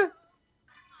Dog.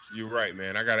 You're right,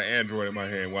 man. I got an Android in my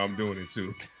hand while I'm doing it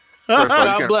too.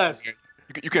 God bless.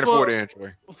 You can't afford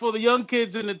Android. For the young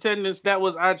kids in attendance, that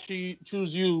was I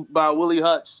Choose You by Willie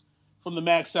Hutch from the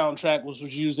Max soundtrack, which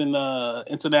was used in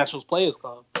International's Players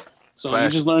Club. So you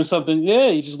just learned something. Yeah,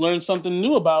 you just learned something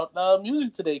new about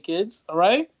music today, kids. All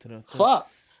right? Fuck.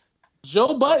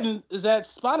 Joe Budden is at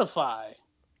Spotify.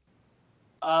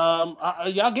 Are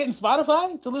y'all getting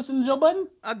Spotify to listen to Joe Budden?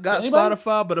 I got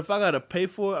Spotify, but if I gotta pay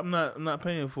for it, I'm not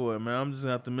paying for it, man. I'm just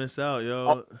gonna have to miss out,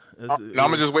 yo. I'm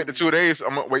gonna just wait the 2 days.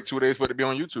 I'm gonna wait 2 days for it to be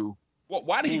on YouTube. Well,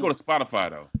 why did he go to Spotify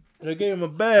though? They gave him a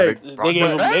bag. They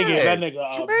gave that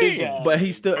nigga a big ass. But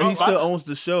he still owns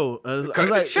the show.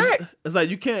 It's like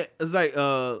you can't. It's like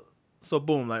So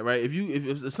boom, like right.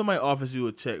 If somebody offers you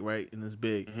a check, right, and it's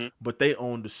big, but they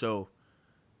own the show,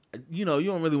 you know, you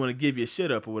don't really want to give your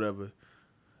shit up or whatever.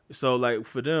 So like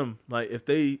for them, like if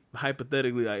they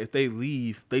hypothetically, like if they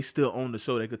leave, they still own the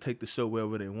show. They could take the show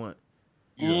wherever they want.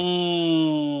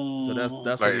 So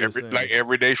that's like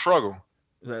Everyday Struggle.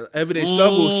 Like, Everyday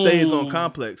Struggle stays on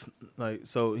Complex, like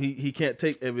so he can't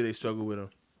take Everyday Struggle with him.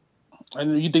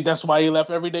 And you think that's why he left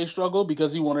Everyday Struggle,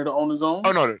 because he wanted to own his own?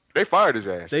 Oh no, they fired his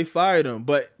ass. They fired him,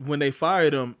 but when they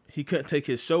fired him, he couldn't take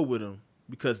his show with him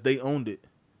because they owned it.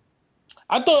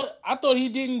 I thought he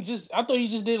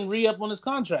just didn't re-up on his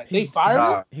contract. They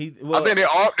fired him. I think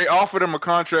they offered him a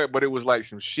contract, but it was like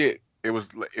some shit. It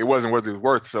wasn't what it was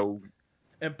worth. So,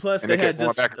 and plus they had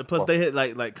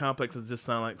like Complex just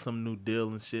sound like some new deal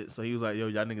and shit. So he was like, "Yo,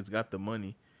 y'all niggas got the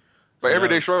money." But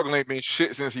Everyday Struggle ain't been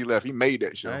shit since he left. He made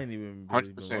that show. I ain't even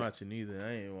been watching either.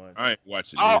 I ain't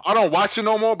watching. I don't watch it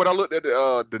no more. But I looked at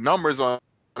the numbers on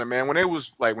it, man. When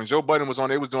when Joe Budden was on,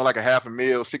 they was doing like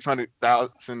 $500,000,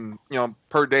 600,000,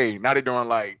 per day. Now they're doing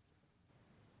like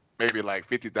maybe like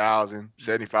 50,000,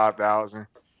 75,000.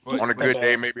 On a good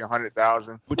day, maybe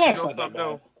 100,000. But you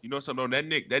know something though? That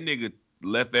nigga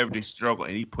left Everyday Struggle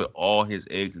and he put all his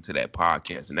eggs into that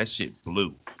podcast, and that shit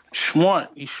blew.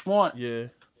 He's smart. Yeah,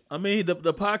 I mean the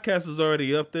podcast is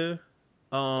already up there.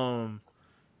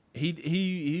 He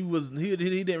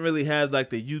didn't really have like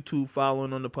the YouTube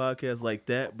following on the podcast like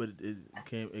that, but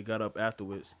it got up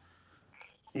afterwards.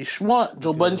 He's smart.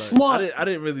 Joe Budden's smart. I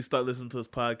didn't really start listening to his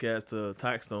podcast till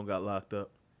Taxstone got locked up.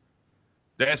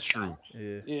 That's true.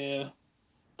 Yeah.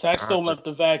 Taxstone left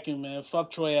the vacuum, man.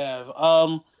 Fuck Troy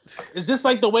Ave. Is this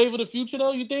like the wave of the future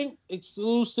though? You think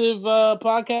exclusive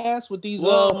podcasts with these?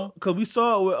 Because we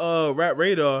saw it with Rap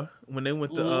Radar when they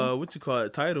went to what you call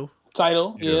it, Tidal.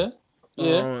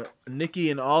 Yeah. Nicki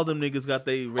and all them niggas got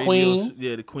their radio.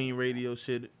 The Queen radio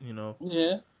shit.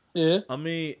 Yeah. I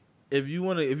mean, if you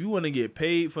wanna get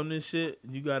paid from this shit,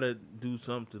 you gotta do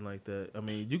something like that. I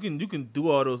mean, you can do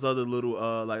all those other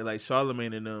little like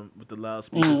Charlemagne and them with the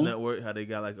Loudspeakers Network, how they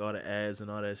got like all the ads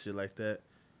and all that shit like that.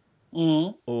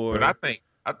 But I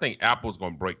think Apple's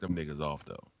gonna break them niggas off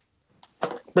though.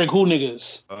 Break who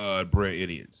niggas? Bread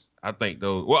idiots. I think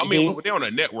those. Well, I mean, they're on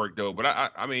a network though. But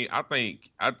I think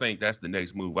that's the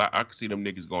next move. I can see them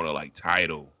niggas going to like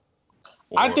Tidal.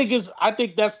 I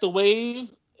think that's the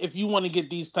wave. If you want to get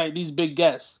these big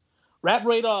guests, Rap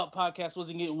Radar podcast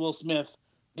wasn't getting Will Smith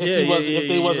if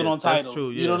they wasn't on Tidal. That's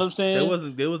true, you know what I'm saying?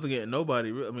 They wasn't getting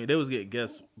nobody. I mean, they was getting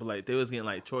guests, but like they was getting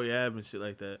like Troy Ave and shit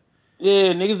like that.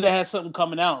 Yeah, niggas that had something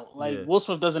coming out. Like Will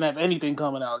Smith doesn't have anything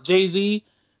coming out. Jay-Z,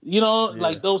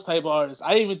 like those type of artists.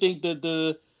 I even think that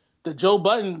the Joe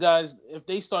Budden guys, if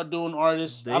they start doing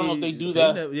artists, I don't know if they do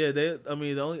that. I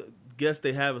mean, the only guest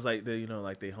they have is like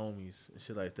like they homies and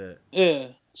shit like that. Yeah.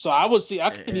 So I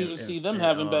could even see them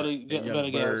having better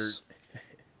guests.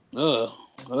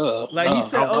 Like he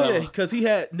said, because he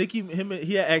had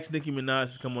he had asked Nicki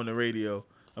Minaj to come on the radio.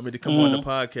 I mean, to come on the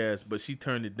podcast, but she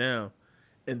turned it down.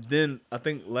 And then I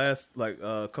think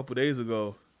a couple days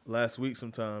ago, last week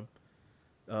sometime,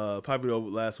 probably over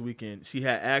last weekend, she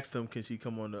had asked him, can she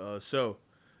come on the show?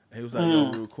 And he was like,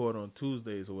 yo, we record on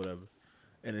Tuesdays or whatever.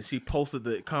 And then she posted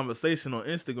the conversation on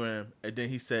Instagram, and then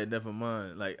he said, never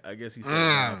mind. Like, I guess he said,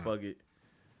 nah, fuck it.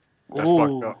 That's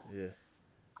fucked up. Yeah.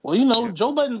 Well,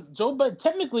 Joe Budden,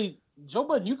 technically, Joe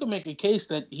Budden, you can make a case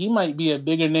that he might be a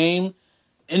bigger name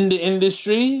in the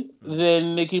industry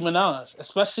than Nicki Minaj,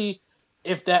 especially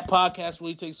if that podcast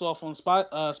really takes off on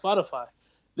Spotify.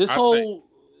 This whole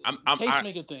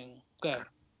case-maker thing. Okay.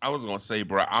 I was going to say,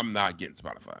 bro, I'm not getting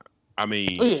Spotify. I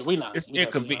mean, we're not. It's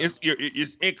inconvenience.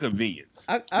 It's inconvenience.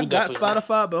 I got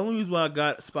Spotify, but the only reason why I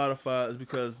got Spotify is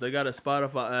because they got a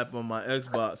Spotify app on my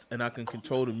Xbox, and I can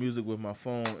control the music with my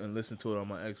phone and listen to it on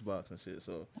my Xbox and shit.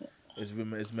 So it's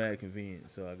mad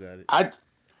convenient. So I got it.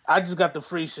 I just got the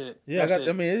free shit. Yeah,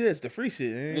 it is the free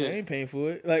shit. I ain't paying for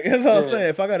it. Like that's all I'm saying.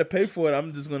 If I got to pay for it,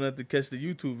 I'm just gonna have to catch the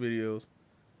YouTube videos.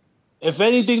 If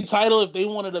anything, Tidal, if they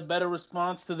wanted a better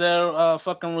response to their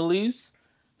fucking release,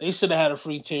 they should have had a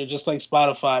free tier, just like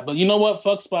Spotify. But you know what?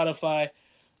 Fuck Spotify.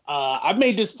 I've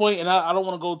made this point, and I don't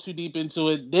want to go too deep into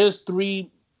it. There's 3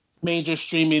 major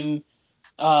streaming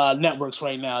networks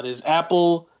right now. There's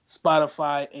Apple,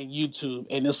 Spotify, and YouTube.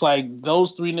 And it's like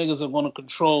those 3 niggas are going to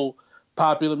control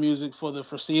popular music for the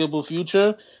foreseeable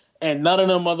future. And none of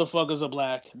them motherfuckers are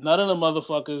black. None of them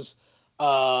motherfuckers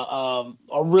are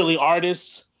really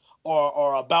artists.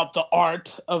 Or about the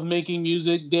art of making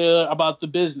music. They're about the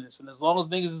business. And as long as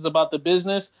niggas is about the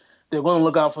business, they're going to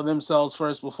look out for themselves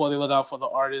first before they look out for the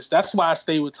artist. That's why I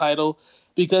stay with Tidal,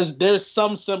 because there's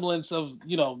some semblance of,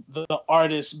 the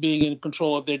artists being in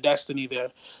control of their destiny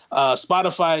there.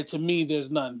 Spotify, to me,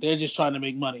 there's none. They're just trying to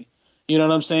make money. You know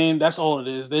what I'm saying? That's all it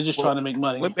is. They're just trying to make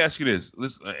money. Let me ask you this.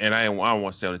 And I don't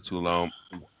want to stay on it too long.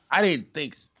 I didn't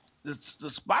think... Does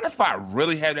Spotify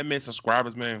really have that many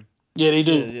subscribers, man? Yeah, they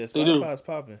do. Yeah, Spotify's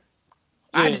popping.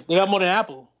 Yeah, they got more than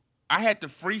Apple. I had the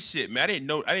free shit, man. I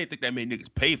didn't think that many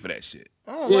niggas paid for that shit.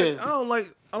 I don't like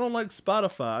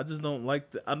Spotify. I just don't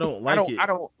like it.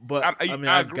 But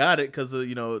I got it because of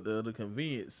the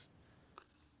convenience.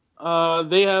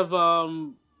 They have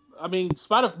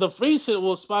Spotify. The free shit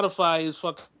with Spotify is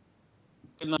fucking.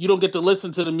 You don't get to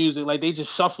listen to the music. Like they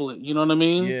just shuffle it. You know what I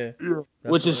mean? Yeah.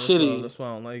 Which is shitty. That's why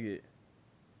I don't like it.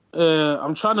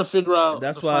 I'm trying to figure out.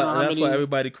 That's why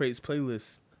everybody creates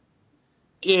playlists.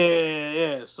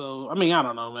 Yeah. So I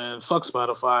don't know, man. Fuck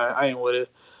Spotify. I ain't with it.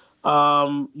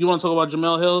 You want to talk about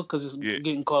Jemele Hill because it's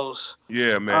getting close.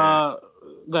 Yeah, man.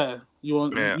 Go ahead. You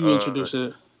introduce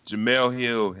it. Jemele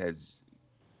Hill has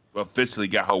officially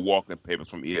got her walking papers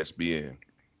from ESPN.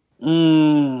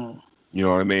 You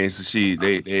know what I mean? So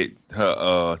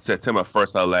her September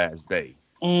 1st, her last day.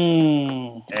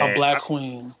 A black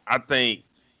queen. I think,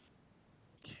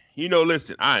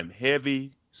 listen, I'm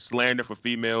heavy slander for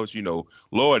females.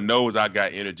 Lord knows I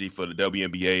got energy for the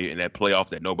WNBA and that playoff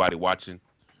that nobody watching.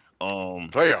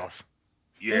 Playoff.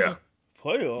 Yeah.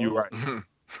 Playoff. You're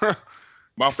right.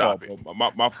 My fault, bro.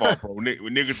 My fault, bro.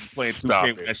 Niggas was playing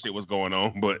 2K when that shit was going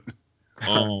on, but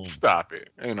stop it.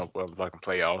 Ain't no fucking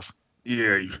playoffs.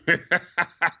 Yeah,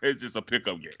 it's just a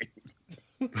pickup game.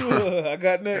 I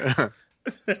got next.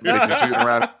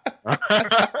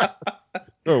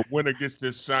 The winner gets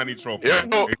this shiny trophy. Yeah.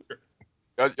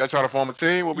 Y'all trying to form a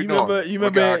team? What we doing? You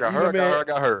remember? I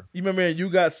got her. You remember? You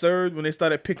got served when they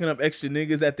started picking up extra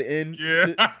niggas at the end.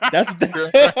 Yeah, that's.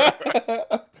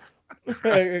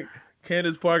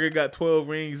 Candace Parker got 12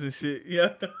 rings and shit.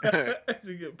 Yeah.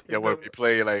 Yeah, what we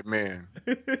play like, man.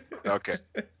 Okay.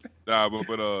 Nah,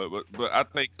 but I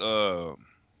think let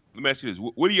me ask you this: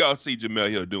 what do y'all see Jemele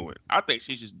Hill doing? I think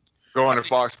she should going to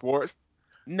Fox Sports.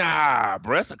 Nah,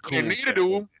 bro, that's a cool. And need to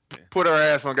do put her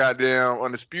ass on goddamn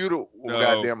Undisputed with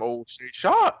goddamn old Shay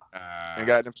Sharp and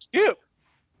goddamn Skip.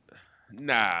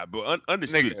 Nah, but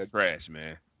Undisputed is trash,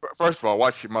 man. First of all,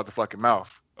 watch your motherfucking mouth.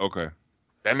 Okay.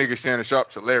 That nigga Shannon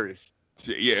Sharp's hilarious.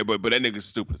 Yeah, but that nigga's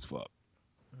stupid as fuck.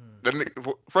 That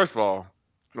nigga, first of all,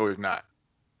 no, he's not.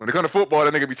 When it comes to football,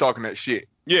 that nigga be talking that shit.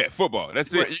 Yeah, football.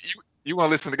 That's it. You want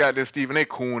to listen to goddamn Stephen A.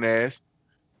 coon ass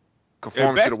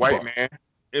conforming to the white man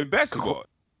in basketball?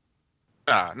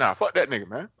 Nah, fuck that nigga,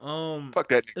 man. Fuck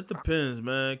that nigga. It depends,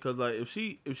 man, because like if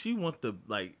she want the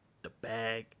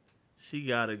bag, she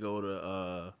gotta go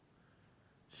to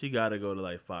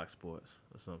like Fox Sports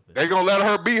or something. They gonna let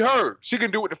her be her. She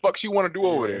can do what the fuck she want to do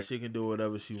over there. She can do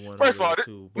whatever she wants. First of all,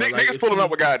 niggas pulling up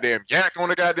with goddamn Yak on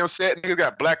the goddamn set. Niggas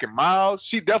got Black and Miles.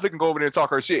 She definitely can go over there and talk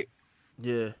her shit.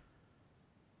 Yeah.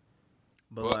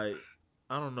 But like,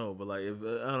 I don't know. But like,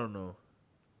 I don't know.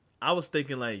 I was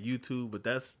thinking like YouTube, but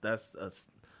that's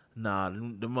nah.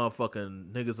 The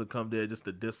motherfucking niggas will come there just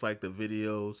to dislike the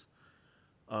videos.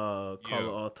 Call her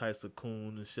all types of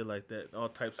coon and shit like that. All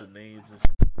types of names and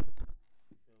shit.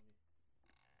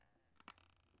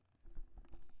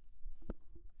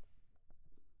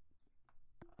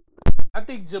 I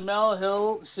think Jemele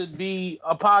Hill should be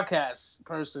a podcast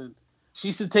person.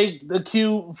 She should take the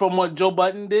cue from what Joe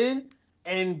Budden did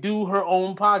and do her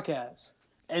own podcast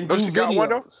and do videos. Got one,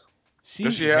 though?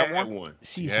 Does she have one?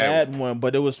 She had one,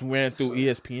 but it was ran through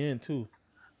ESPN too.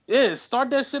 Yeah, start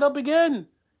that shit up again.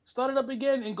 Start it up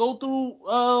again and go through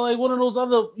like one of those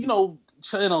other,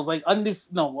 channels like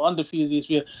Undefeated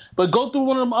ESPN. But go through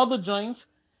one of them other joints.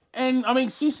 And I mean,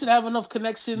 she should have enough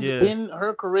connections in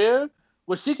her career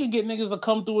where she can get niggas to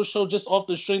come through a show just off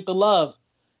the strength of love.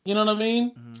 You know what I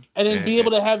mean? Mm-hmm. And then be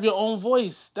able to have your own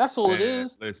voice. That's all it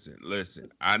is.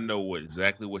 Listen. I know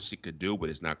exactly what she could do, but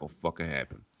it's not gonna fucking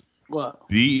happen. What?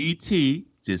 BET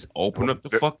just open up the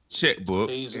fucking checkbook.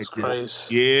 Jesus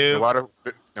Christ. Yeah.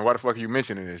 And why the fuck are you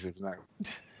mentioning this if it's not?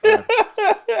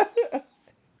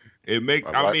 It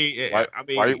makes. Why are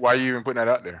you even putting that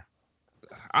out there?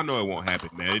 I know it won't happen,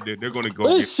 man. They're gonna go.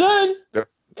 It should. Why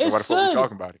the fuck are we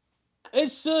talking about it?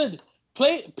 It should.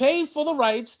 Pay for the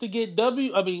rights to get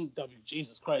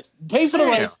Jesus Christ. Pay for the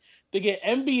rights to get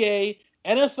NBA,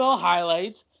 NFL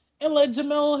highlights, and let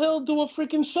Jemele Hill do a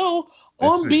freaking show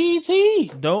on BET.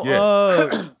 Don't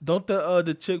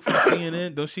the chick from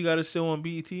CNN, don't she got a show on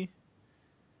BET?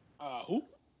 Who?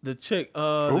 The chick,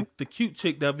 the cute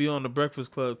chick that be on the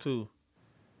Breakfast Club too.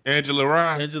 Angela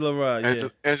Rye. Yeah.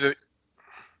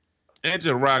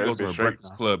 Angela Rye goes to the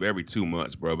Breakfast Club every 2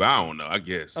 months, bro. But I don't know. I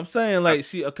guess I'm saying like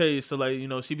she be on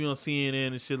CNN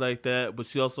and shit like that, but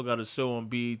she also got a show on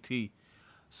BET.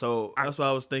 So that's why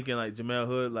I was thinking like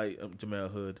Jemele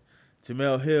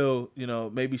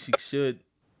Hill. Maybe she should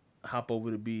hop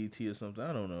over to BET or something.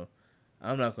 I don't know.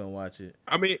 I'm not gonna watch it.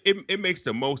 I mean, it makes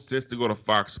the most sense to go to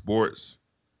Fox Sports,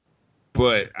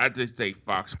 but I just think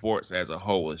Fox Sports as a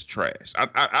whole is trash.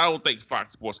 I don't think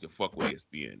Fox Sports can fuck with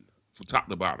ESPN from top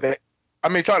to bottom.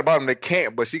 Top to bottom they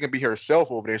can't, but she can be herself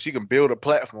over there. She can build a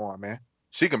platform, man.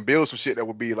 She can build some shit that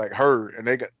would be like her, and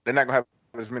they're not gonna have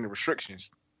as many restrictions.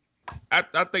 I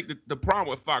think that the problem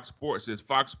with Fox Sports is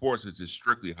just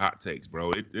strictly hot takes,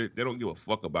 bro. They don't give a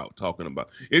fuck about talking about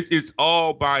it's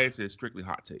all biased and strictly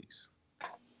hot takes.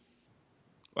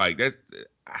 Like that's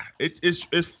it's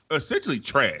essentially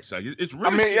trash. Like it's really. I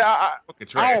mean, fucking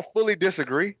trash. I don't fully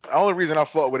disagree. The only reason I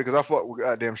fuck with it because I fuck with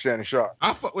goddamn Shannon Sharp.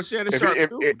 I fuck with Shannon Sharp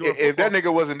too. If that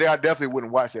nigga wasn't there, I definitely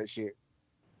wouldn't watch that shit.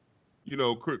 You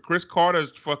know, Chris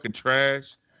Carter's fucking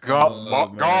trash.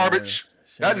 Garbage.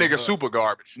 That nigga super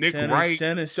garbage. Nick Wright.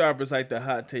 Shannon Sharp is like the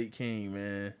hot take king,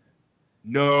 man.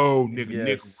 No, nigga,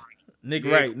 Yes.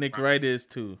 Nick Wright is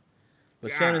too.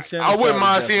 But Shannon I wouldn't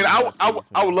mind seeing.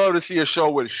 I would love to see a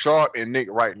show with Sharp and Nick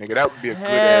Wright, nigga. That would be a good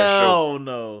ass show. Hell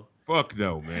no. Fuck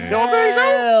no, man. You don't think so?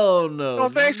 Hell no. You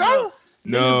don't think so?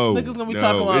 No. Niggas gonna be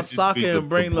talking about soccer and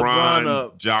bring LeBron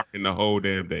up. Jocking the whole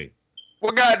damn day.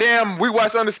 Well, goddamn, we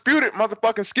watched Undisputed.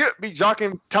 Motherfucking Skip be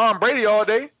jocking Tom Brady all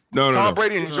day. Tom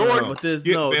Brady and Jordan. But there's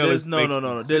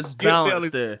no. There's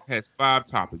balance there. Has 5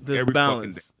 topics. There's every balance.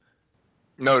 fucking day.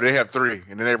 No, they have 3,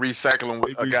 and then they recycle them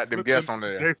with a goddamn guest on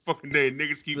there. Every fucking day,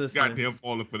 niggas keep goddamn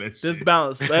falling for that shit. There's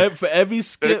balance for every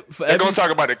skip. They're gonna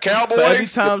talk about the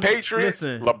Cowboys, the Patriots,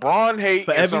 LeBron hate,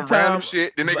 and some random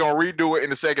shit. Then they're gonna redo it in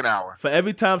the second hour. For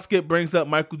every time Skip brings up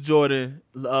Michael Jordan,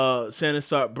 Shannon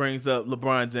Sharp brings up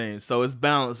LeBron James. So it's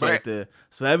balanced right there.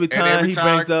 So every time he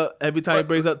brings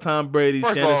up Tom Brady,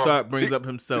 Shannon Sharp brings up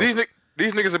himself.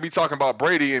 These niggas will be talking about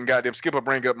Brady and goddamn Skip will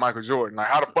bring up Michael Jordan. Like,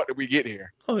 how the fuck did we get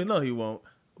here? Oh, no, he won't.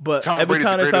 But every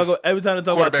time they talk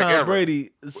about Tom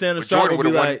Brady, Shannon Sharp will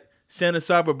be like, Shannon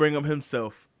Sharp will bring up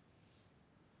himself.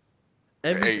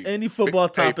 Any football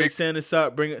topic, Shannon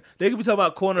Sharp bring up. They could be talking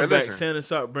about cornerback. Shannon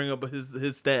Sharp bring up his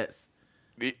stats.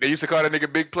 They used to call that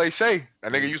nigga Big Play Shay.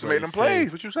 That nigga used to make them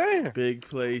plays. What you saying? Big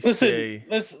Play Shay.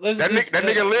 That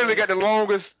nigga literally got the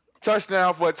longest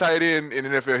touchdown for a tight end in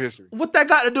NFL history. What that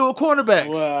got to do with cornerbacks?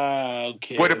 Wow,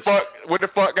 okay. What the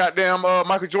fuck goddamn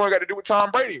Michael Jordan got to do with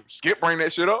Tom Brady? Skip bring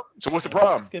that shit up. So what's the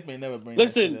problem? Skip ain't never bring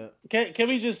that shit up. Can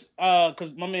we just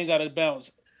because my man got to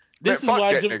bounce. This is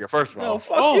why that nigga, first of all. No,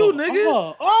 fuck you,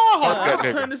 nigga. Fuck that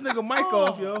nigga. Turn this nigga mic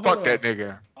off, yo. Fuck that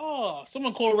nigga.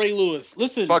 Someone call Ray Lewis.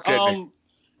 Listen, fuck that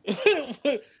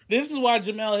nigga. This is why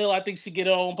Jemele Hill, I think, should get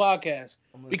her own podcast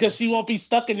because she won't be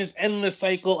stuck in this endless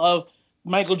cycle of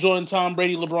Michael Jordan, Tom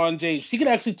Brady, LeBron James. She could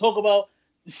actually talk about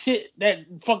shit that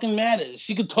fucking matters.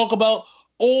 She could talk about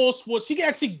all sports. She could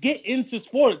actually get into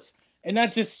sports and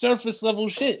not just surface level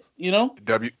shit. You know?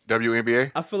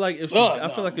 WNBA. I feel like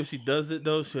if she does it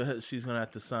though, she's gonna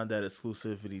have to sign that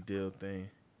exclusivity deal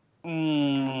thing.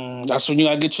 That's when you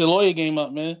gotta get your lawyer game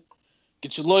up, man.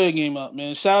 Get your lawyer game up,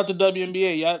 man. Shout out to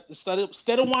WNBA. Y'all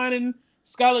instead of whining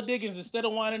Skylar Diggins, instead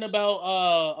of whining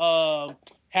about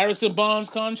Harrison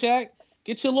Barnes' contract,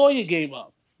 get your lawyer game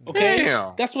up. Okay?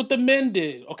 Damn. That's what the men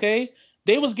did, okay?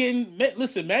 They was getting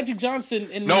Magic Johnson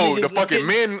and the fucking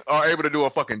men are able to do a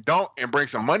fucking dunk and bring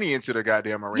some money into the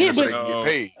goddamn arena so they can get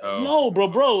paid. No,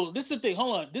 bro. This is the thing.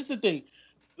 Hold on. This is the thing.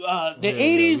 The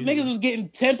 80s, niggas was getting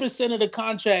 10% of the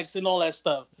contracts and all that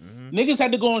stuff. Mm-hmm. Niggas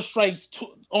had to go on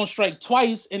strike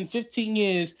twice in 15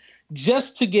 years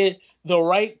just to get the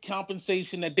right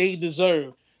compensation that they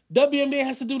deserve. WNBA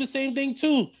has to do the same thing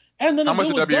too. And then how much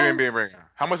did WNBA bring in?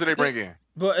 How much did they bring in?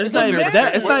 But it's not even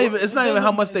that. It's not even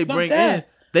how much they bring in.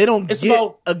 They don't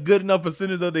get a good enough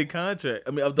percentage of their contract.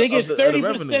 I mean, they get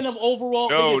 30% of overall.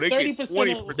 No, they get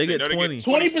 20%. They get 20.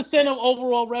 20% of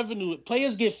overall revenue.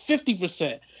 Players get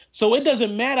 50%. So it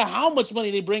doesn't matter how much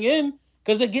money they bring in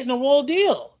because they're getting a raw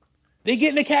deal. They're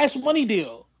getting a cash money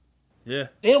deal. Yeah.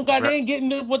 They ain't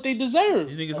getting what they deserve.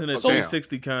 You think it's in a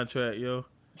 360 contract, yo?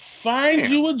 Find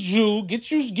you a Jew.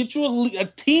 Get you a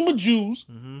team of Jews.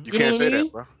 Mm-hmm. You can't say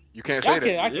that, bro. You can't say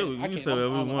that. I can say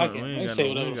whatever we want. We ain't say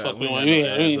whatever the fuck we want.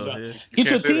 Get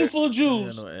your team full of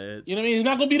Jews. You know what I mean? It's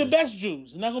not gonna be the best Jews.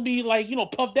 It's not gonna be like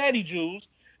Puff Daddy Jews.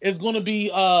 It's gonna be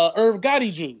Irv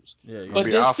Gotti Jews. Yeah. But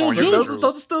they're still Jews.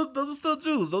 Those are still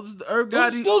Jews. Those are Irv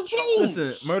Gotti. Still Jews.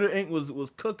 Listen, Murder Inc. was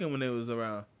cooking when they was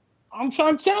around. I'm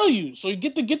trying to tell you. So you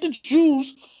get the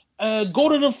Jews. Go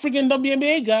to the freaking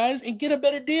WNBA guys and get a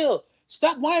better deal.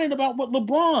 Stop whining about what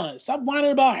LeBron. Stop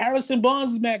whining about Harrison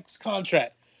Barnes' max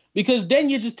contract. Because then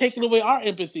you're just taking away our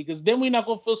empathy. Because then we're not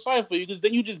going to feel sorry for you. Because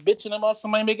then you're just bitching about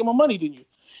somebody making more money than you.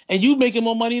 And you making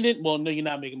more money than... Well, no, you're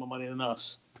not making more money than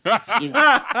us. Nah,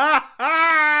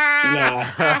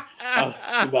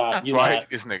 you're I hate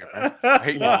this nigga, man. I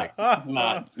hate this nigga.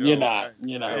 Nah, you're not.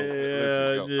 You're not.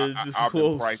 Yeah, just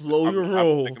slow your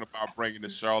roll. I'm thinking about bringing the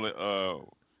Charlotte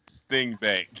Sting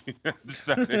back.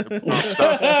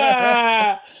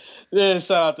 Yeah,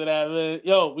 shout out to that, man.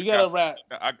 Yo, we got to wrap.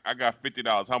 I got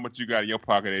 $50. How much you got in your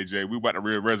pocket, AJ? We about to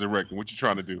resurrect him. What you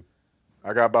trying to do?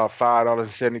 I got about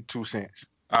 $5.72.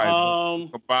 All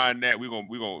right, combine that. We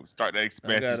gonna start that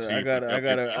expansion. I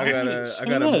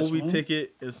got a movie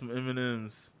ticket and some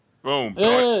M&Ms. Boom.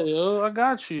 Yeah, yo, I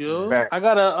got you, yo. Back. I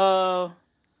got a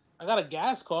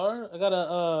gas card. I got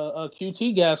a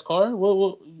QT gas card.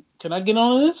 What can I get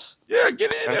on this? Yeah,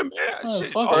 get in there, man.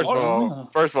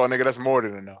 First of all, nigga, that's more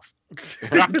than enough.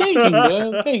 Thank you,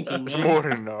 man. Thank you, man. It's more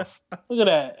than enough. Look at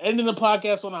that. Ending the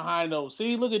podcast on a high note.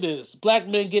 See, look at this. Black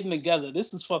men getting together.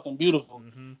 This is fucking beautiful.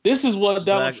 Mm-hmm. This is what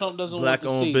Donald Trump doesn't want to see.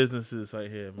 Black-owned businesses right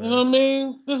here, man. You know what I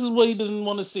mean? This is what he doesn't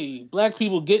want to see. Black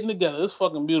people getting together. It's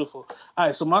fucking beautiful. All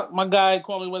right, so my guy,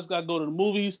 Kwame West, got to go to the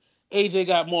movies. AJ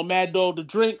got more Mad Dog to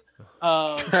drink.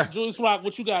 Julius Rock,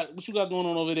 what you got going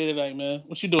on over there tonight, man?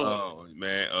 What you doing? Oh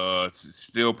man,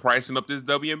 still pricing up this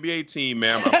WNBA team,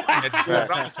 man. I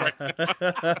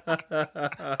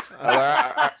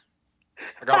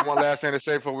got one last thing to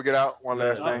say before we get out. One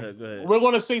last thing. Go ahead. We're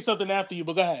gonna say something after you,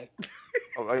 but go ahead.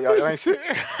 Oh, y'all ain't shit.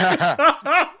 Go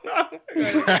ahead.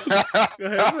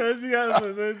 What you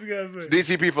gotta say?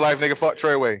 DTP for life, nigga. Fuck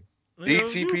Treyway.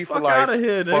 DTP for life. Out of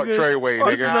here, nigga. Fuck Treyway,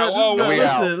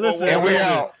 nigga. Listen. And we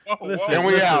out.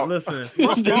 Listen.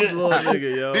 Fuck this little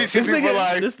nigga, yo. DTP for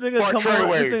life. This nigga come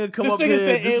up. This nigga come up here. This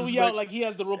nigga said, "And we out," like he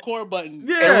has the record button.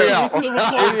 Yeah, and we out.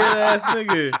 Idiot ass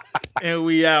nigga. And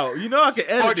we out. You know I can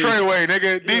edit fuck this. Treyway,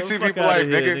 nigga. DTP for life,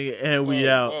 nigga. And we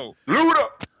out. Luda.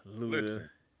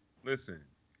 Listen.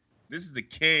 This is the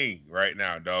king right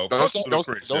now, dog. Don't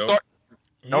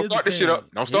start this shit up.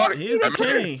 Don't start it. He's the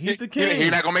king. He's the king. He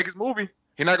not gonna make his movie.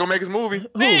 Man,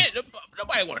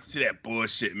 nobody want to see that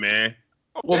bullshit, man.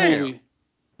 What movie?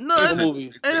 No, ain't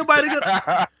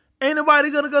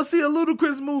nobody gonna go see a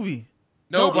Ludacris movie.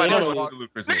 Nobody wants to see a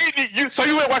Ludacris movie. So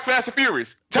you went watch Fast and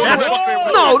Furious?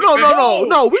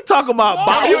 No. We talking about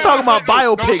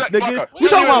biopics, nigga. We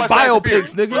talking about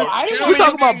biopics, nigga. We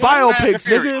talking about biopics,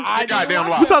 nigga. Goddamn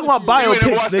lie. We talking about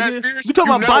biopics, nigga. We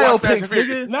talking about biopics,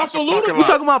 nigga. Not for Ludacris. We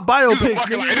talking about biopics,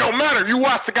 nigga. It don't matter. You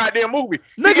watch the goddamn movie,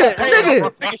 nigga.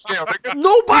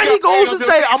 Nobody goes and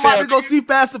say I'm about to go see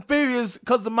Fast and Furious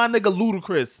because of my nigga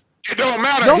Ludacris. It don't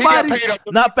matter. Nobody,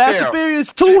 not Fast and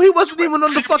Furious 2. He wasn't even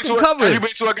on the fucking cover. He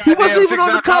wasn't even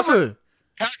on the cover.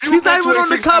 He's not even on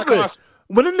the cover.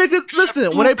 When the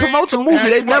niggas when they promote the movie,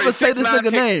 they never say this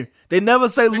nigga name. They never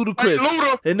say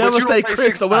Ludacris. They never say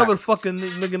Chris or whatever the fucking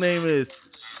nigga name is.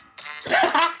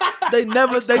 They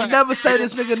never say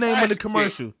this nigga name in the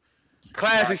commercial.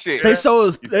 Classic shit. They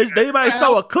might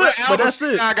show a clip, but that's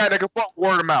it. I got that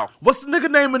word of mouth. What's the nigga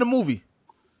name in the movie?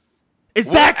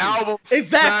 Exactly. What's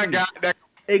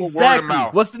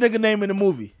the nigga name in the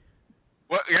movie?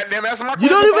 What? Goddamn, that's my you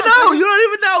don't even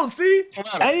know. See?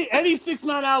 Any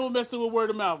 6ix9ine album messing with word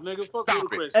of mouth, nigga. Fuck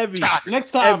Ludacris.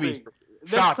 Next topic.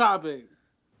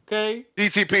 Okay.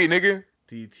 DTP, nigga.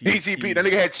 DTP. That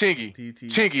nigga had Chingy.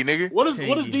 Chingy, nigga. What is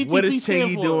DTP? What is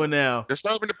Chingy doing now?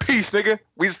 Disturbing the peace, nigga.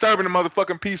 We disturbing the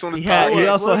motherfucking peace on the top. He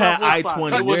also had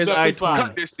I-20. Where's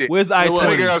I-20? Where's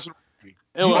I-20?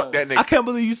 I can't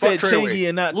believe you said Chingy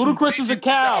and not Ludacris is a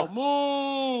cow.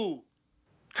 Moo.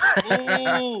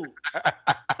 You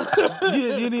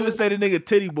didn't even say the nigga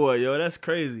Titty Boy, yo. That's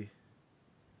crazy.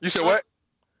 You said what?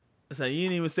 I said you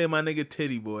didn't even say my nigga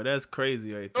Titty Boy. That's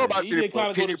crazy right there. About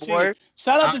Titty Boy.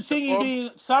 Shout out to Chingy being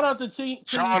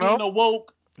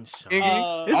awoke. This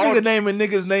nigga naming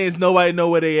niggas' names nobody know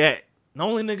where they at. The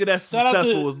only nigga that's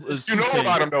successful is you know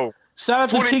about him though. Shout out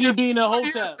to Chingy being a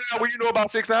hotel. What you know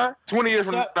about 6ix9ine? 20 years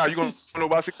from now, you gonna know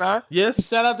about 6ix9ine? Yes.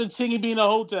 Shout out to Chingy being a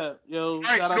hotel. Yo,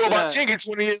 right, you know about Chingy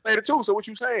 20 years later too. So what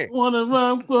you saying? Wanna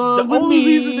run the only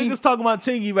reason niggas talking about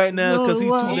Chingy right now because he's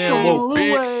too damn woke.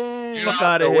 Bitch, fuck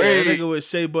out of here. Nigga with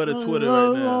Shea Butter Twitter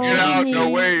right now. Get out the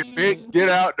way, bitch. Get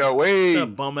out the way.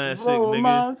 That bum ass shit,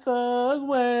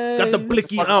 nigga. Got the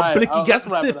blicky, blicky got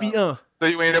the stiffy, So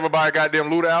you ain't ever buy a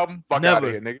goddamn Luda album? Fuck out of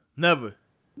here, nigga. Never.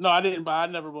 No, I didn't buy. I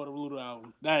never bought a Luda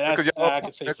album. That's I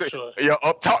can say for sure. Yo,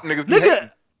 up top niggas.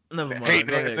 Nigga. Never mind. Hate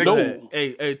Go ahead. niggas. Go ahead.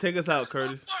 Hey, take us out,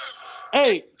 Curtis.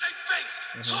 Hey.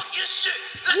 Talk your shit.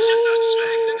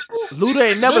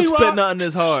 Luda ain't never spit nothing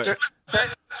this hard.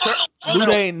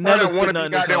 Luda ain't never spit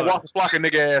nothing this hard. Walk flocking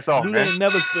nigga ass off, Luda ain't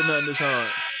never spit nothing this hard.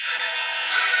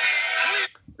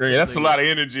 Yeah, that's a lot of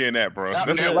energy in that, bro.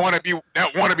 That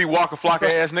wanna be walking flock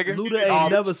ass nigga. Luda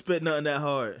ain't never spit nothing that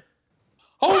hard.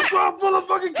 Whole squad full of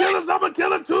fucking killers. I'm a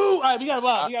killer too. All right, we got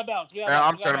bounce.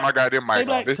 I'm turning my goddamn mic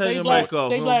off. Turn your mic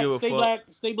off. Stay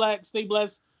black. Stay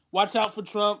blessed. Watch out for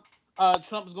Trump.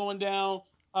 Trump's going down.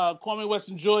 Kwame West,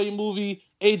 enjoy your movie.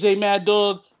 AJ Mad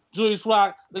Dog, Julius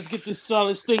Rock. Let's get this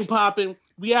thing popping.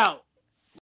 We out.